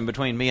connection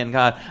between me and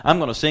God. I'm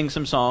going to sing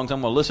some songs.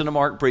 I'm going to listen to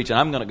Mark preach, and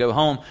I'm going to go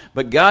home.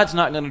 But God's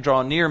not going to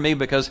draw near me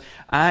because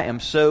I am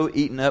so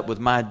eaten up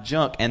with my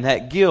junk. And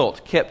that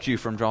guilt kept you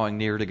from drawing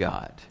near to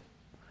God.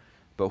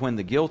 But when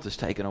the guilt is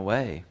taken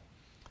away,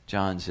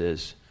 John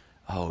says,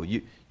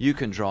 you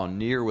can draw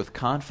near with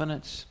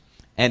confidence.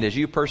 And as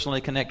you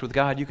personally connect with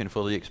God, you can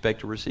fully expect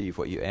to receive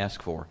what you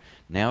ask for.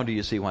 Now do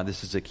you see why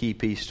this is a key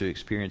piece to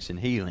experiencing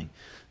healing?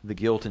 The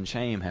guilt and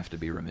shame have to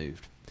be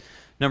removed.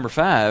 Number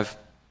 5,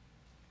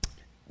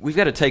 we've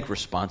got to take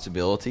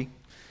responsibility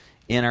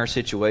in our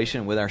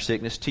situation with our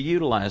sickness to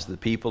utilize the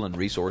people and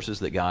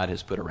resources that God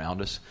has put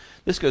around us.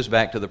 This goes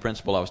back to the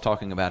principle I was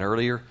talking about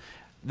earlier.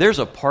 There's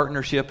a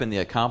partnership in the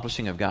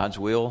accomplishing of God's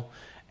will,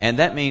 and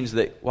that means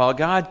that while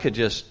God could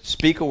just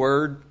speak a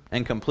word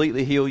and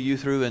completely heal you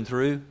through and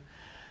through,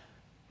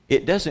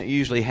 it doesn't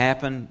usually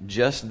happen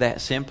just that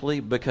simply,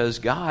 because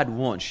God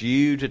wants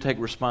you to take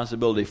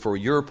responsibility for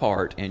your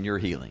part in your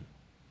healing.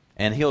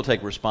 And He'll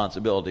take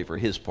responsibility for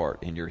His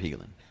part in your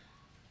healing.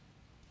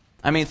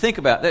 I mean, think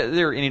about,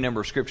 there are any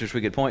number of scriptures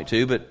we could point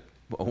to, but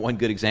one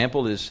good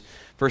example is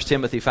 1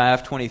 Timothy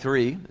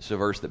 5:23. It's a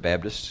verse that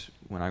Baptists,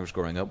 when I was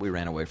growing up, we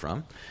ran away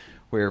from,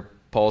 where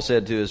Paul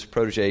said to his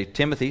protege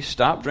Timothy,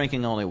 "Stop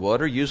drinking only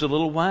water, use a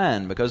little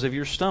wine because of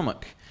your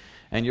stomach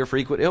and your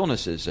frequent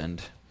illnesses." And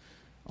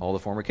all the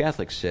former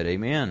Catholics said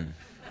amen,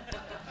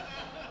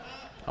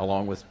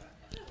 along with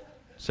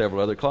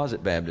several other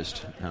closet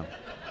Baptists. No.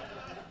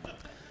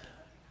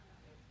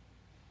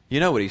 You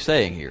know what he's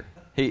saying here.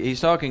 He's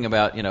talking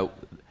about,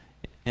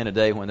 in a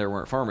day when there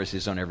weren't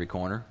pharmacies on every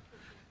corner,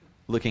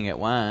 looking at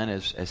wine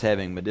as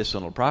having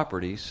medicinal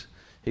properties.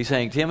 He's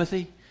saying,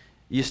 Timothy,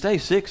 you stay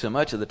sick so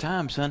much of the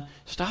time, son.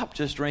 Stop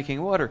just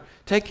drinking water.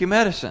 Take your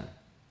medicine.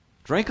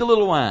 Drink a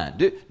little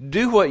wine.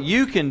 Do what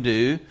you can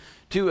do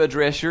to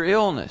address your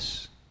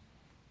illness.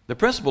 The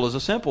principle is a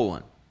simple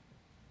one.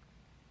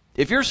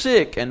 If you're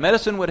sick and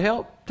medicine would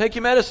help, take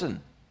your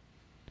medicine.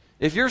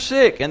 If you're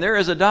sick and there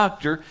is a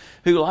doctor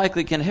who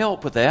likely can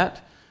help with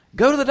that,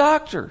 go to the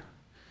doctor.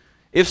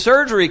 If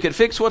surgery could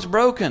fix what's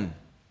broken,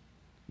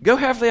 go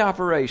have the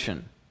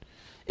operation.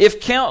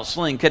 If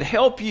counseling could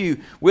help you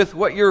with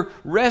what you're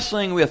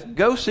wrestling with,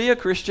 go see a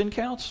Christian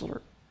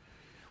counselor.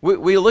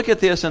 We look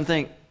at this and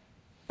think,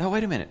 oh,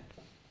 wait a minute.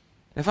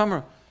 If I'm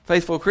a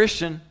faithful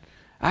Christian,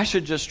 I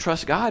should just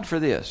trust God for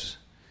this.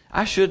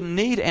 I shouldn't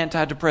need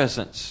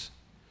antidepressants.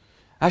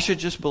 I should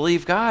just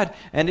believe God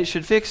and it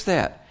should fix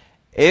that.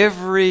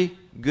 Every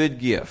good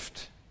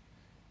gift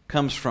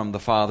comes from the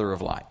Father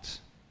of lights.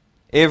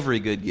 Every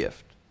good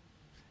gift.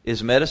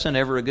 Is medicine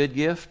ever a good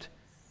gift?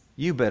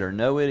 You better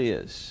know it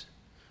is.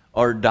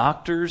 Are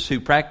doctors who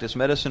practice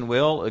medicine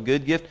well a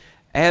good gift?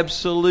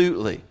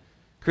 Absolutely.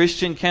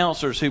 Christian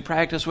counselors who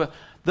practice well,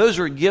 those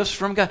are gifts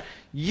from God.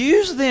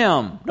 Use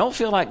them. Don't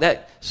feel like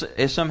that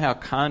is somehow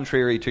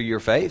contrary to your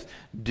faith.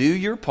 Do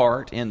your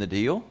part in the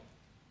deal.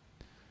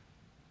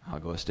 I'll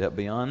go a step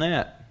beyond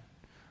that.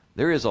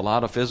 There is a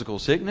lot of physical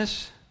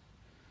sickness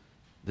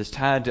that's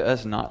tied to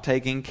us not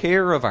taking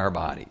care of our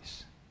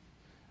bodies.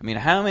 I mean,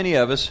 how many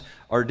of us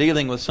are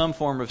dealing with some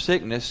form of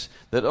sickness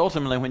that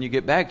ultimately, when you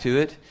get back to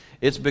it,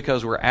 it's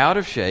because we're out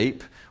of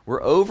shape,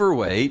 we're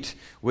overweight,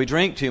 we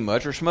drink too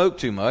much or smoke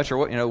too much,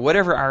 or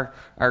whatever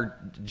our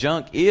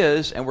junk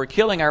is, and we're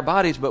killing our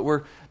bodies, but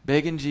we're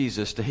begging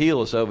Jesus to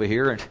heal us over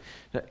here.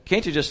 And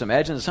can't you just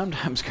imagine that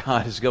sometimes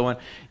God is going,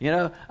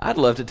 I'd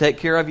love to take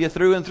care of you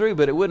through and through,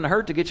 but it wouldn't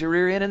hurt to get your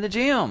rear end in the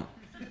gym.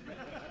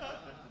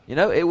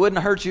 It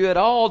wouldn't hurt you at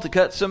all to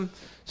cut some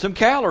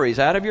calories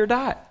out of your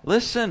diet.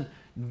 Listen,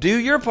 do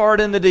your part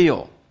in the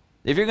deal.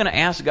 If you're going to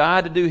ask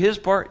God to do His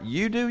part,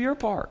 you do your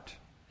part.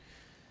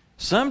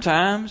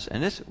 Sometimes,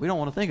 and this, we don't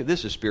want to think of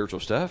this as spiritual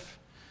stuff.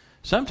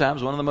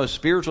 Sometimes one of the most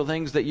spiritual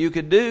things that you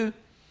could do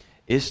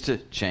is to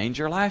change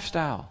your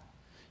lifestyle.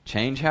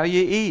 Change how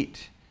you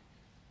eat.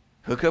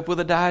 Hook up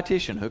with a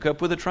dietitian. Hook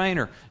up with a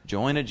trainer.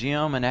 Join a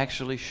gym and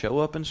actually show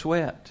up and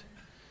sweat.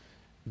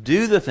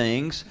 Do the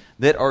things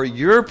that are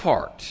your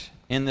part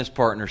in this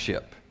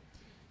partnership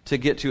to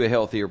get to a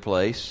healthier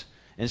place,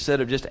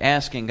 instead of just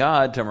asking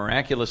God to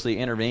miraculously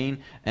intervene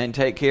and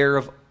take care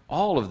of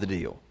all of the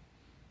deal.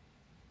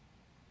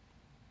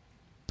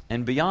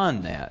 And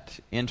beyond that,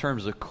 in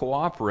terms of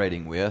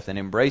cooperating with and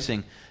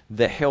embracing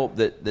the help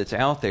that's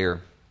out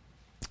there,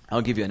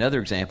 I'll give you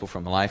another example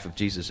from the life of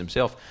Jesus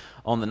Himself.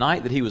 On the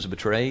night that He was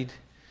betrayed,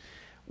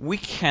 we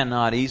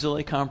cannot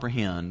easily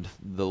comprehend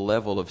the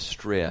level of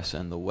stress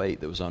and the weight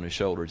that was on His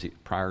shoulders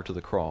prior to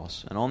the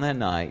cross. And on that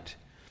night,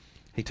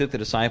 He took the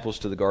disciples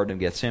to the Garden of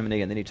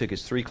Gethsemane, and then He took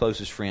His 3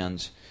 closest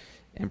friends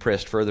and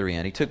pressed further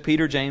in. He took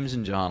Peter, James,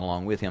 and John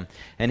along with Him,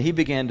 and He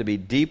began to be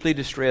deeply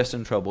distressed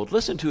and troubled.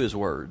 Listen to His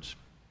words.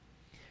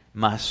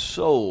 My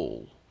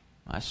soul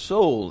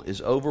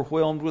is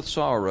overwhelmed with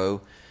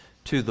sorrow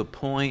to the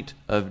point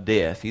of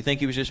death. You think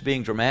He was just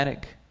being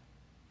dramatic?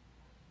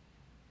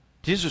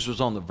 Jesus was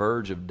on the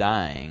verge of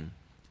dying,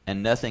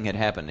 and nothing had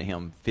happened to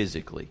Him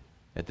physically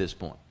at this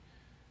point.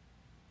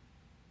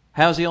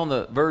 How's He on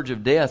the verge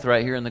of death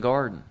right here in the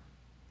garden?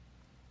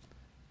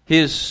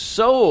 His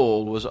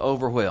soul was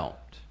overwhelmed.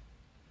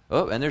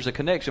 Oh, and there's a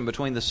connection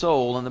between the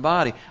soul and the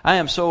body. I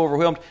am so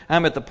overwhelmed,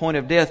 I'm at the point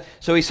of death.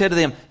 So He said to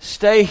them,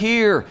 stay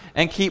here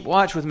and keep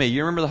watch with me.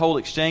 You remember the whole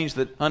exchange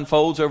that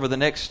unfolds over the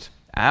next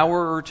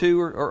hour or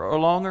two or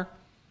longer?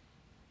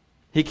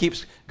 He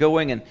keeps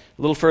going and a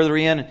little further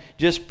in and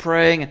just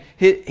praying.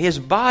 His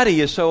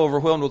body is so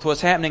overwhelmed with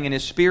what's happening in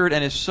his spirit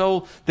and his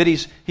soul that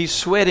he's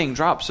sweating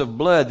drops of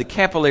blood. The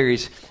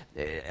capillaries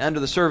under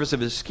the surface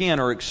of his skin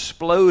are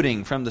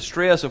exploding from the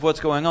stress of what's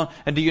going on.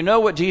 And do you know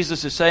what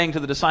Jesus is saying to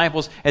the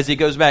disciples as he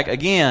goes back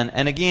again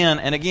and again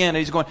and again? And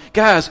he's going,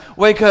 guys,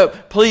 wake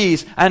up,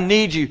 please. I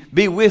need you.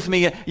 Be with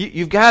me.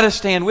 You've got to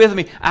stand with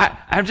me.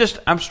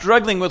 I'm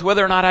struggling with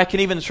whether or not I can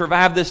even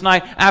survive this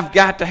night. I've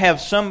got to have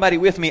somebody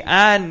with me.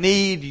 I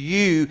need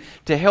you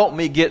to help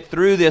me get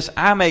through this.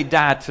 I may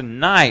die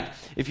tonight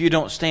if you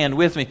don't stand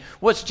with me.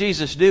 What's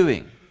Jesus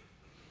doing?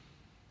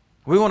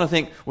 We want to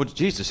think, well,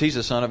 Jesus, he's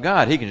the Son of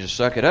God. He can just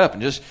suck it up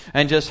and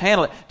just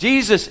handle it.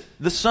 Jesus,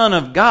 the Son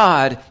of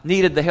God,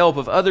 needed the help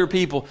of other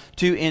people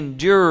to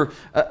endure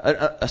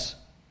a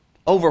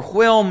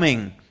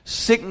overwhelming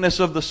sickness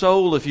of the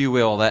soul, if you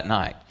will, that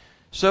night.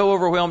 So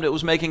overwhelmed it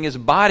was making his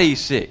body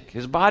sick.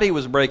 His body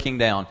was breaking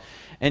down.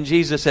 And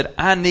Jesus said,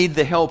 I need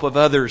the help of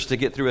others to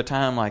get through a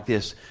time like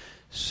this.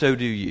 So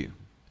do you.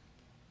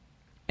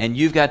 And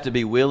you've got to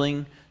be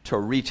willing to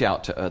reach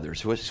out to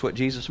others. It's what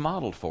Jesus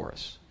modeled for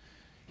us.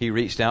 He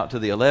reached out to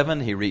the 11.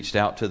 He reached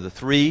out to the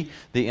 3,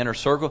 the inner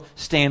circle.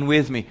 Stand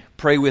with me.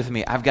 Pray with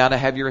me. I've got to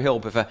have your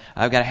help. I've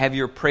got to have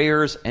your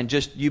prayers and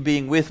just you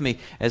being with me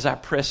as I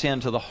press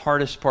into the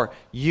hardest part.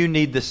 You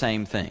need the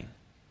same thing.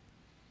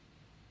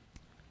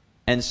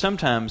 And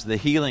sometimes the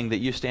healing that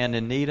you stand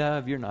in need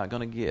of, you're not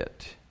going to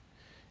get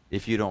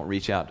if you don't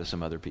reach out to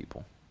some other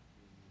people.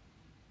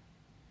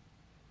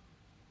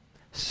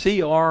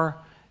 CR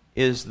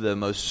is the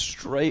most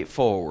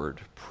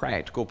straightforward,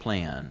 practical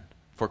plan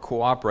for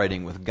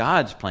cooperating with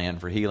God's plan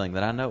for healing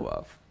that I know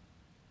of.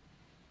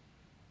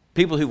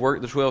 People who work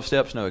the 12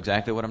 steps know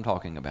exactly what I'm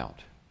talking about.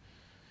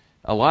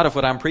 A lot of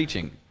what I'm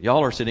preaching,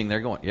 y'all are sitting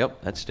there going,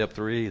 yep, that's step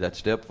 3, that's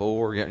step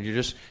 4.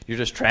 You're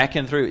just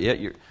tracking through.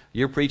 Yeah,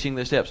 you're preaching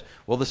the steps.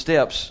 Well, the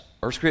steps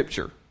are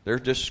Scripture. They're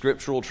just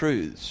scriptural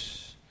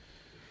truths.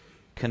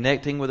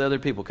 Connecting with other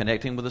people,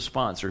 connecting with a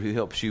sponsor who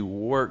helps you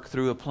work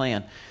through a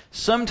plan.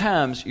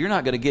 Sometimes you're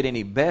not going to get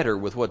any better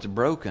with what's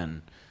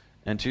broken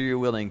until you're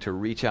willing to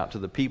reach out to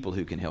the people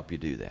who can help you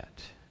do that.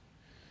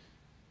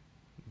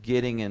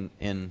 Getting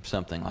in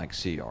something like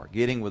CR,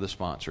 getting with a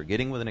sponsor,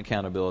 getting with an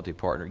accountability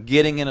partner,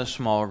 getting in a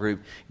small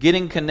group,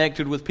 getting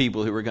connected with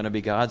people who are going to be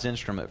God's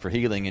instrument for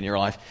healing in your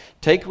life.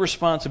 Take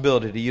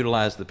responsibility to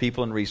utilize the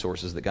people and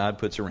resources that God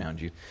puts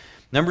around you.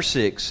 Number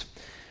 6,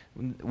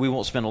 we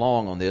won't spend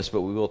long on this,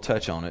 but we will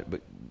touch on it, but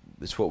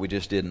it's what we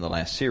just did in the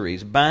last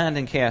series. Bind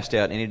and cast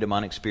out any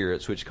demonic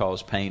spirits which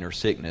cause pain or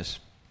sickness.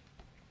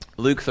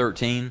 Luke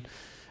 13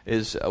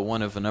 is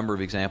one of a number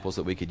of examples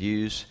that we could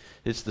use.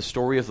 It's the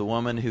story of the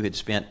woman who had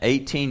spent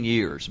 18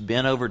 years,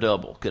 bent over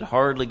double, could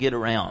hardly get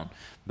around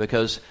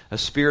because a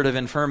spirit of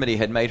infirmity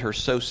had made her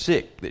so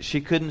sick that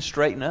she couldn't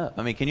straighten up.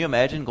 I mean, can you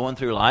imagine going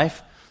through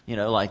life,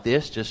 like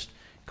this, just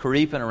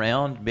creeping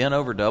around, bent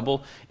over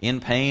double,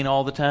 in pain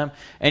all the time?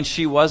 And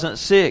she wasn't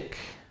sick.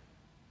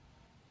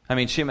 I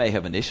mean, she may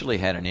have initially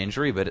had an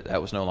injury, but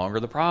that was no longer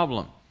the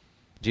problem.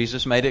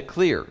 Jesus made it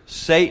clear.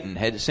 Satan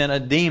had sent a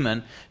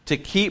demon to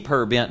keep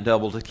her bent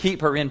double, to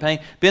keep her in pain.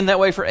 Been that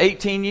way for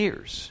 18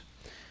 years.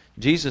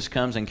 Jesus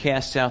comes and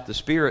casts out the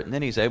spirit, and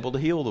then he's able to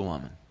heal the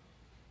woman.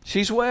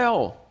 She's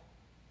well.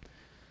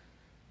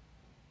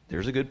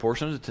 There's a good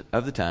portion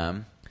of the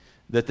time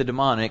that the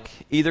demonic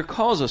either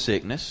cause a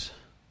sickness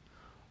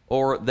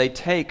or they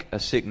take a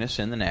sickness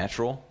in the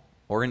natural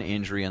or an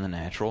injury in the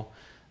natural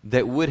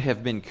that would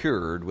have been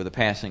cured with the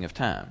passing of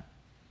time.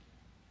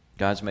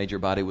 God's made your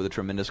body with a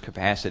tremendous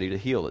capacity to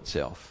heal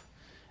itself.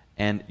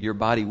 And your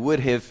body would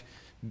have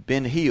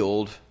been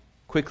healed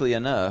quickly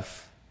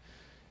enough,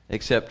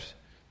 except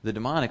the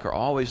demonic are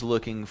always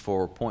looking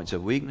for points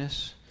of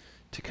weakness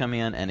to come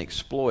in and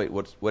exploit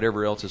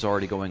whatever else is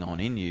already going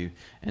on in you.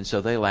 And so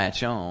they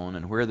latch on,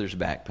 and where there's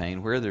back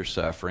pain, where there's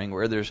suffering,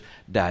 where there's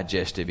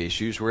digestive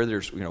issues, where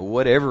there's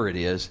whatever it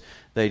is,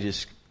 they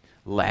just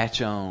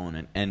latch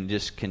on and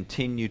just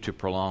continue to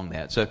prolong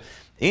that. So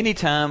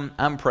anytime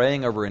I'm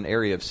praying over an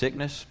area of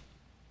sickness,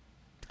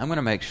 I'm going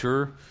to make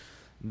sure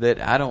that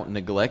I don't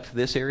neglect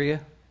this area.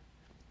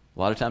 A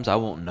lot of times I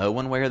won't know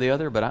one way or the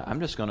other, but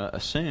I'm just going to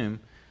assume,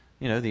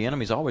 the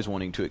enemy's always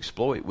wanting to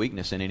exploit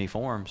weakness in any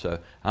form. So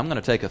I'm going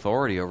to take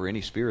authority over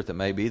any spirit that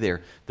may be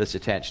there that's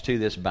attached to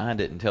this,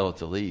 bind it and tell it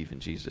to leave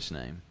in Jesus'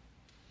 name.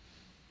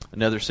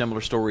 Another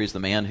similar story is the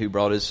man who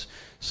brought his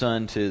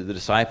son to the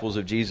disciples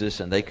of Jesus,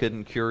 and they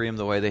couldn't cure him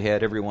the way they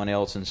had everyone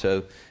else, and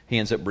so he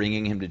ends up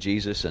bringing him to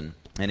Jesus. And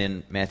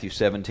in Matthew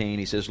 17,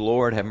 he says,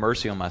 "Lord, have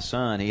mercy on my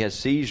son. He has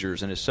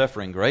seizures and is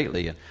suffering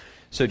greatly." And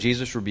so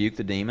Jesus rebuked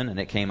the demon, and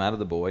it came out of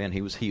the boy, and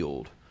he was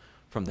healed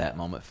from that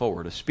moment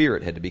forward. A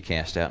spirit had to be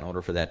cast out in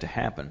order for that to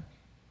happen.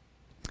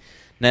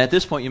 Now, at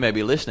this point, you may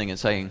be listening and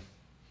saying,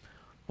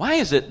 why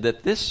is it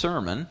that this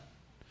sermon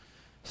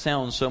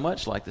sounds so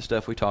much like the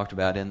stuff we talked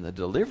about in the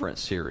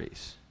deliverance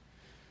series?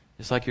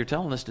 It's like you're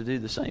telling us to do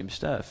the same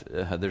stuff.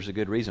 There's a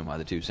good reason why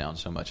the two sound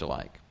so much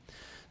alike.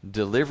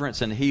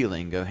 Deliverance and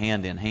healing go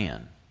hand in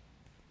hand.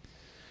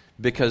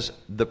 Because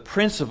the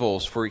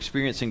principles for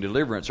experiencing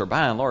deliverance are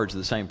by and large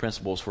the same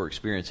principles for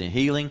experiencing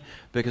healing,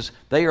 because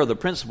they are the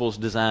principles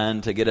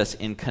designed to get us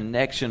in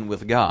connection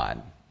with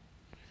God.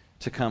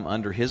 to come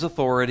under His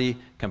authority,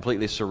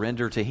 completely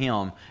surrender to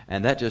Him,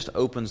 and that just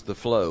opens the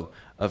flow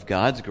of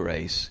God's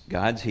grace,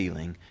 God's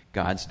healing,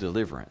 God's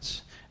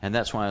deliverance. And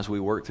that's why as we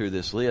work through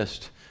this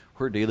list,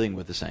 we're dealing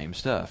with the same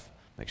stuff.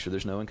 Make sure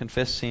there's no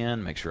unconfessed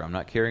sin. Make sure I'm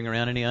not carrying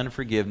around any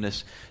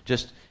unforgiveness.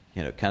 Just,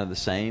 kind of the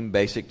same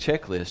basic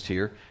checklist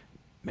here.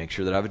 Make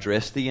sure that I've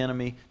addressed the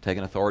enemy,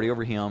 taken authority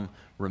over him,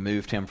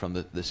 removed him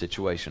from the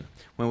situation.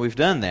 When we've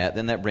done that,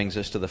 then that brings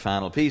us to the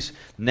final piece.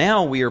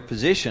 Now we are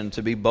positioned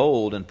to be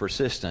bold and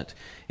persistent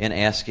in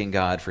asking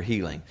God for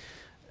healing.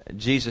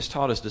 Jesus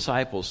taught His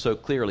disciples so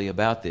clearly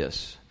about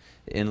this.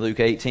 In Luke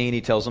 18,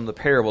 He tells them the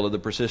parable of the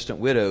persistent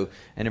widow.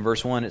 And in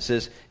verse 1, it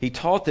says, He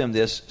taught them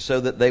this so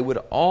that they would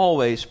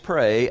always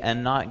pray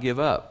and not give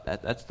up.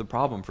 That's the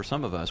problem for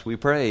some of us. We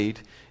prayed,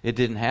 it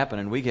didn't happen,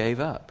 and we gave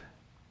up.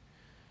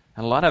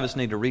 And a lot of us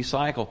need to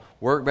recycle,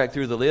 work back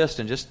through the list,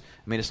 and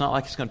it's not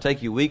like it's going to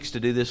take you weeks to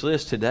do this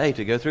list today,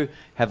 to go through,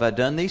 have I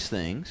done these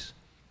things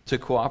to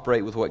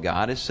cooperate with what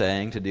God is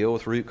saying, to deal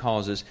with root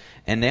causes,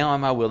 and now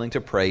am I willing to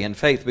pray in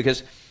faith?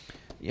 Because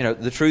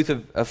the truth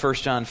of 1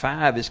 John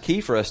 5 is key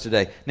for us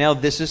today. Now,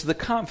 this is the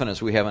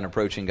confidence we have in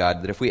approaching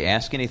God, that if we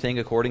ask anything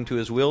according to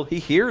His will, He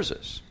hears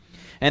us.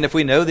 And if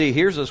we know that He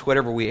hears us,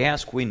 whatever we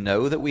ask, we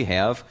know that we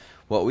have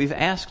what we've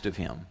asked of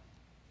Him.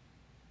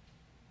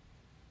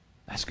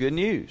 That's good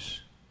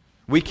news.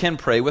 We can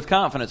pray with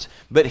confidence.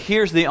 But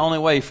here's the only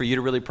way for you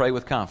to really pray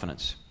with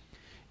confidence.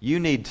 You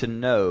need to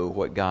know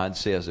what God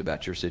says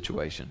about your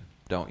situation,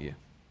 don't you?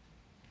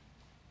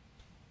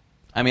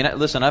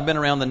 Listen, I've been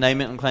around the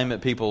name it and claim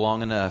it people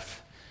long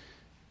enough.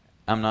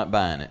 I'm not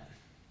buying it.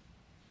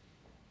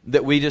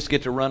 That we just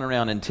get to run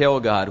around and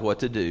tell God what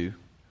to do,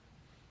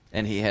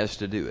 and He has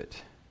to do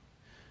it.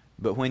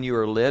 But when you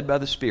are led by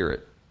the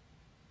Spirit,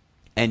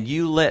 and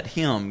you let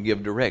Him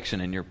give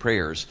direction in your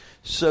prayers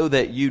so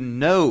that you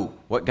know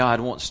what God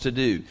wants to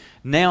do,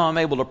 now I'm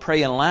able to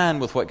pray in line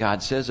with what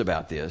God says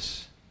about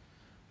this.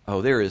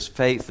 Oh, there is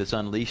faith that's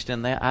unleashed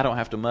in that. I don't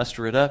have to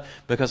muster it up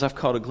because I've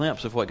caught a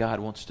glimpse of what God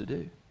wants to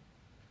do.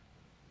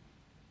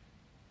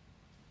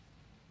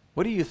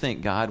 What do you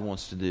think God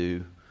wants to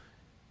do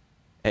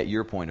at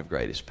your point of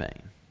greatest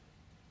pain?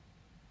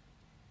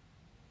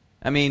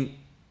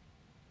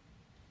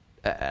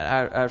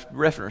 I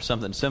referenced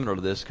something similar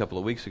to this a couple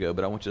of weeks ago,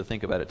 but I want you to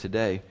think about it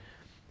today.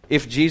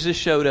 If Jesus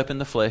showed up in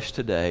the flesh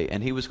today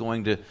and He was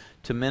going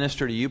to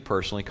minister to you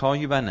personally, call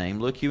you by name,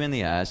 look you in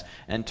the eyes,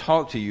 and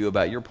talk to you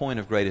about your point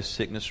of greatest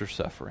sickness or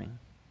suffering,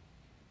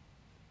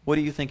 what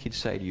do you think He'd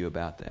say to you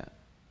about that?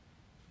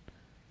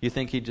 You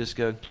think He'd just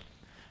go,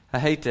 I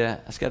hate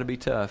that. That's got to be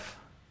tough.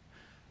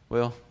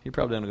 Well, you're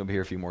probably only going to be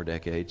here a few more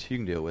decades. You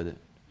can deal with it.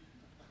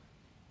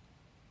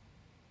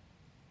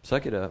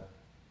 Suck it up.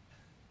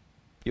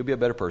 You'll be a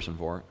better person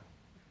for it.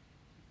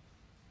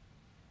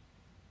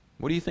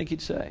 What do you think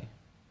He'd say?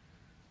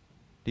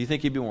 Do you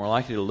think He'd be more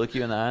likely to look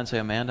you in the eye and say,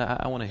 Amanda,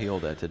 I want to heal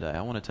that today.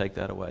 I want to take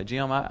that away.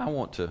 Jim, I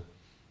want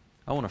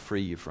to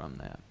free you from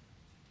that.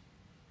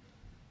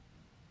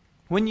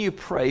 When you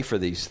pray for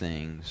these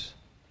things,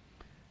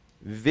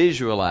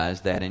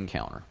 visualize that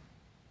encounter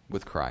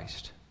with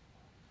Christ.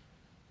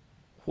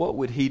 What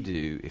would He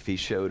do if He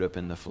showed up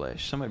in the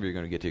flesh? Some of you are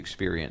going to get to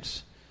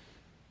experience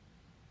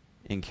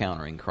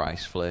encountering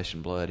Christ's flesh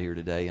and blood here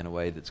today in a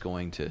way that's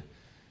going to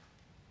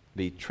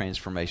be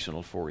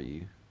transformational for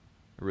you.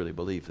 I really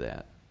believe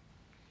that.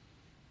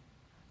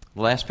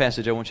 The last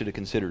passage I want you to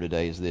consider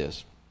today is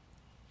this.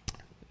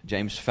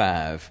 James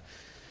 5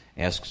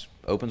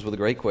 opens with a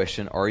great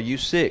question. Are you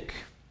sick?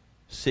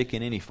 Sick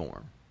in any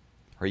form.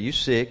 Are you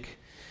sick?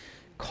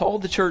 Call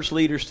the church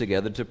leaders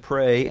together to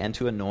pray and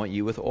to anoint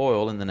you with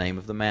oil in the name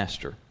of the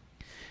Master.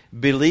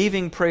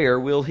 Believing prayer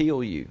will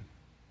heal you,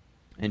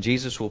 and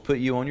Jesus will put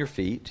you on your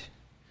feet.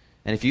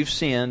 And if you've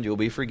sinned, you'll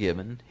be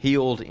forgiven,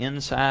 healed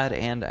inside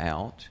and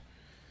out.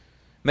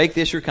 Make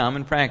this your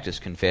common practice.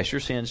 Confess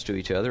your sins to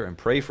each other and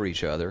pray for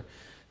each other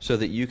so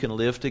that you can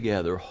live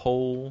together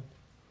whole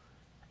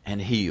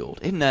and healed.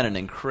 Isn't that an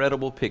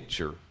incredible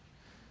picture?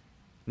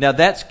 Now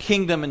that's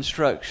kingdom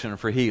instruction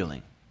for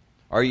healing.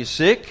 Are you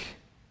sick?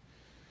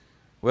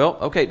 Well,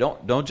 okay,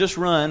 don't just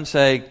run,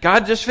 say,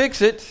 God, just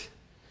fix it.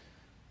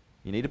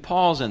 You need to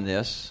pause in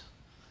this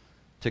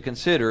to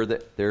consider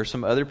that there are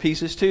some other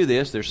pieces to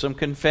this. There's some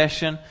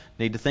confession.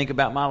 Need to think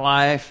about my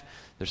life.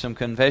 There's some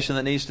confession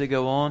that needs to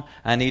go on.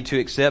 I need to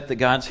accept that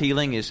God's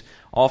healing is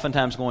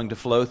oftentimes going to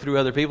flow through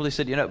other people. He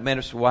said, man,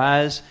 it's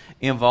wise.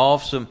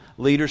 Involve some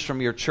leaders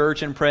from your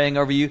church in praying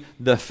over you.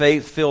 The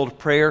faith-filled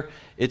prayer,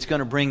 it's going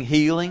to bring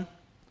healing.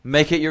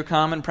 Make it your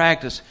common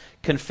practice.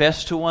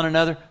 Confess to one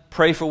another.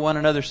 Pray for one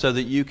another so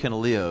that you can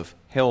live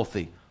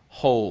healthy,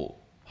 whole,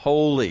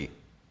 holy.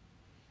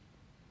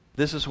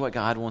 This is what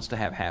God wants to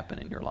have happen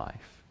in your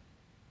life.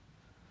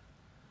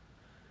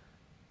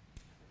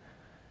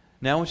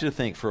 Now I want you to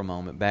think for a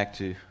moment back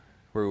to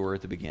where we were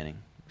at the beginning.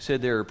 We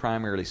said there are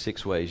primarily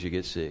 6 ways you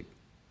get sick.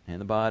 In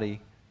the body,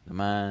 the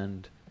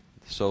mind,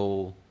 the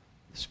soul,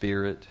 the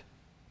spirit,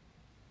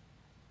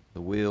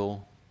 the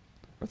will,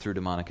 or through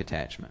demonic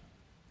attachment.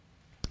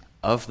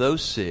 Of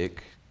those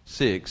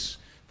 6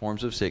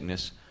 forms of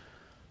sickness,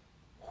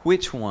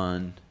 which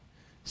one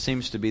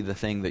seems to be the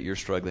thing that you're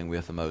struggling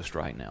with the most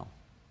right now?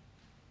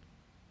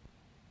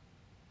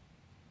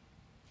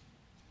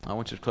 I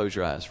want you to close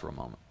your eyes for a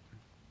moment.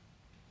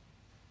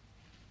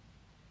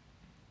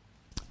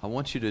 I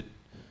want you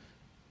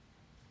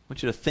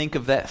to think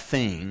of that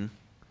thing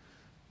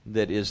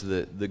that is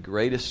the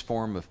greatest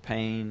form of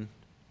pain,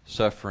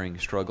 suffering,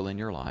 struggle in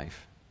your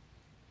life.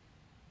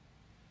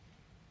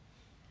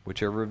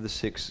 Whichever of the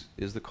six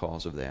is the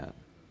cause of that.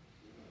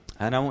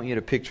 And I want you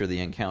to picture the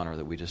encounter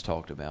that we just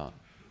talked about.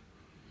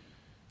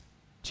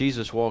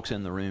 Jesus walks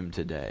in the room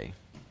today.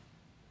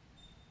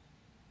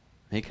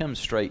 He comes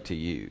straight to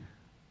you.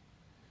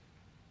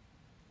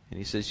 And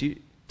he says,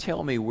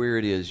 tell me where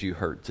it is you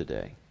hurt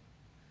today.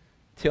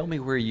 Tell me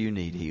where you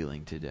need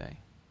healing today.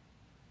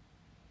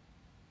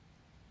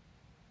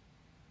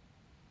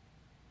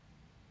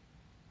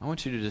 I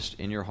want you to just,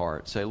 in your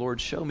heart, say,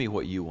 Lord, show me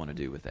what you want to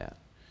do with that.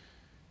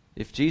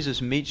 If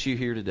Jesus meets you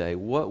here today,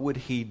 what would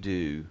he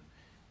do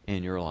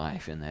in your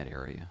life in that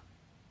area?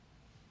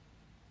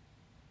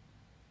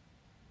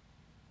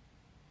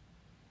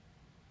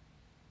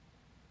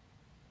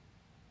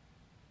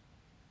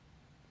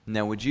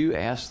 Now, would you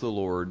ask the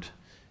Lord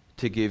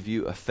to give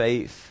you a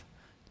faith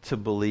to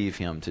believe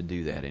him to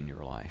do that in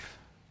your life?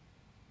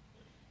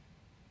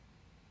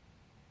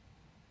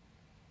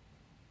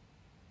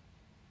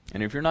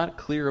 And if you're not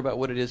clear about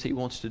what it is he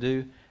wants to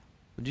do,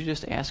 would you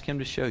just ask him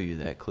to show you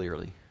that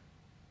clearly?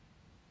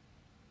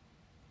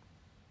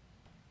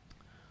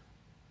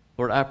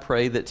 Lord, I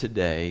pray that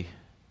today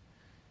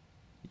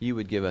you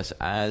would give us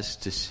eyes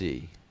to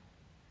see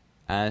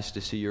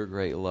your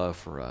great love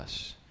for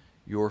us,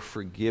 your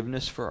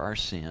forgiveness for our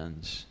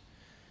sins,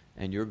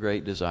 and your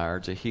great desire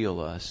to heal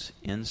us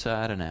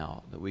inside and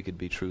out, that we could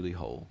be truly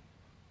whole.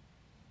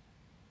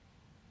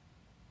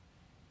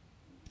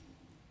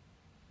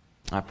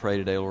 I pray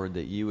today, Lord,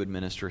 that you would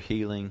minister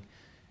healing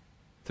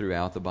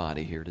throughout the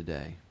body here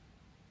today.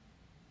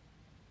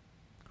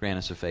 Grant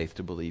us a faith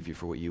to believe you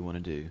for what you want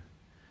to do.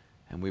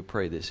 And we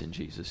pray this in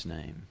Jesus'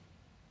 name.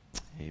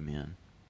 Amen.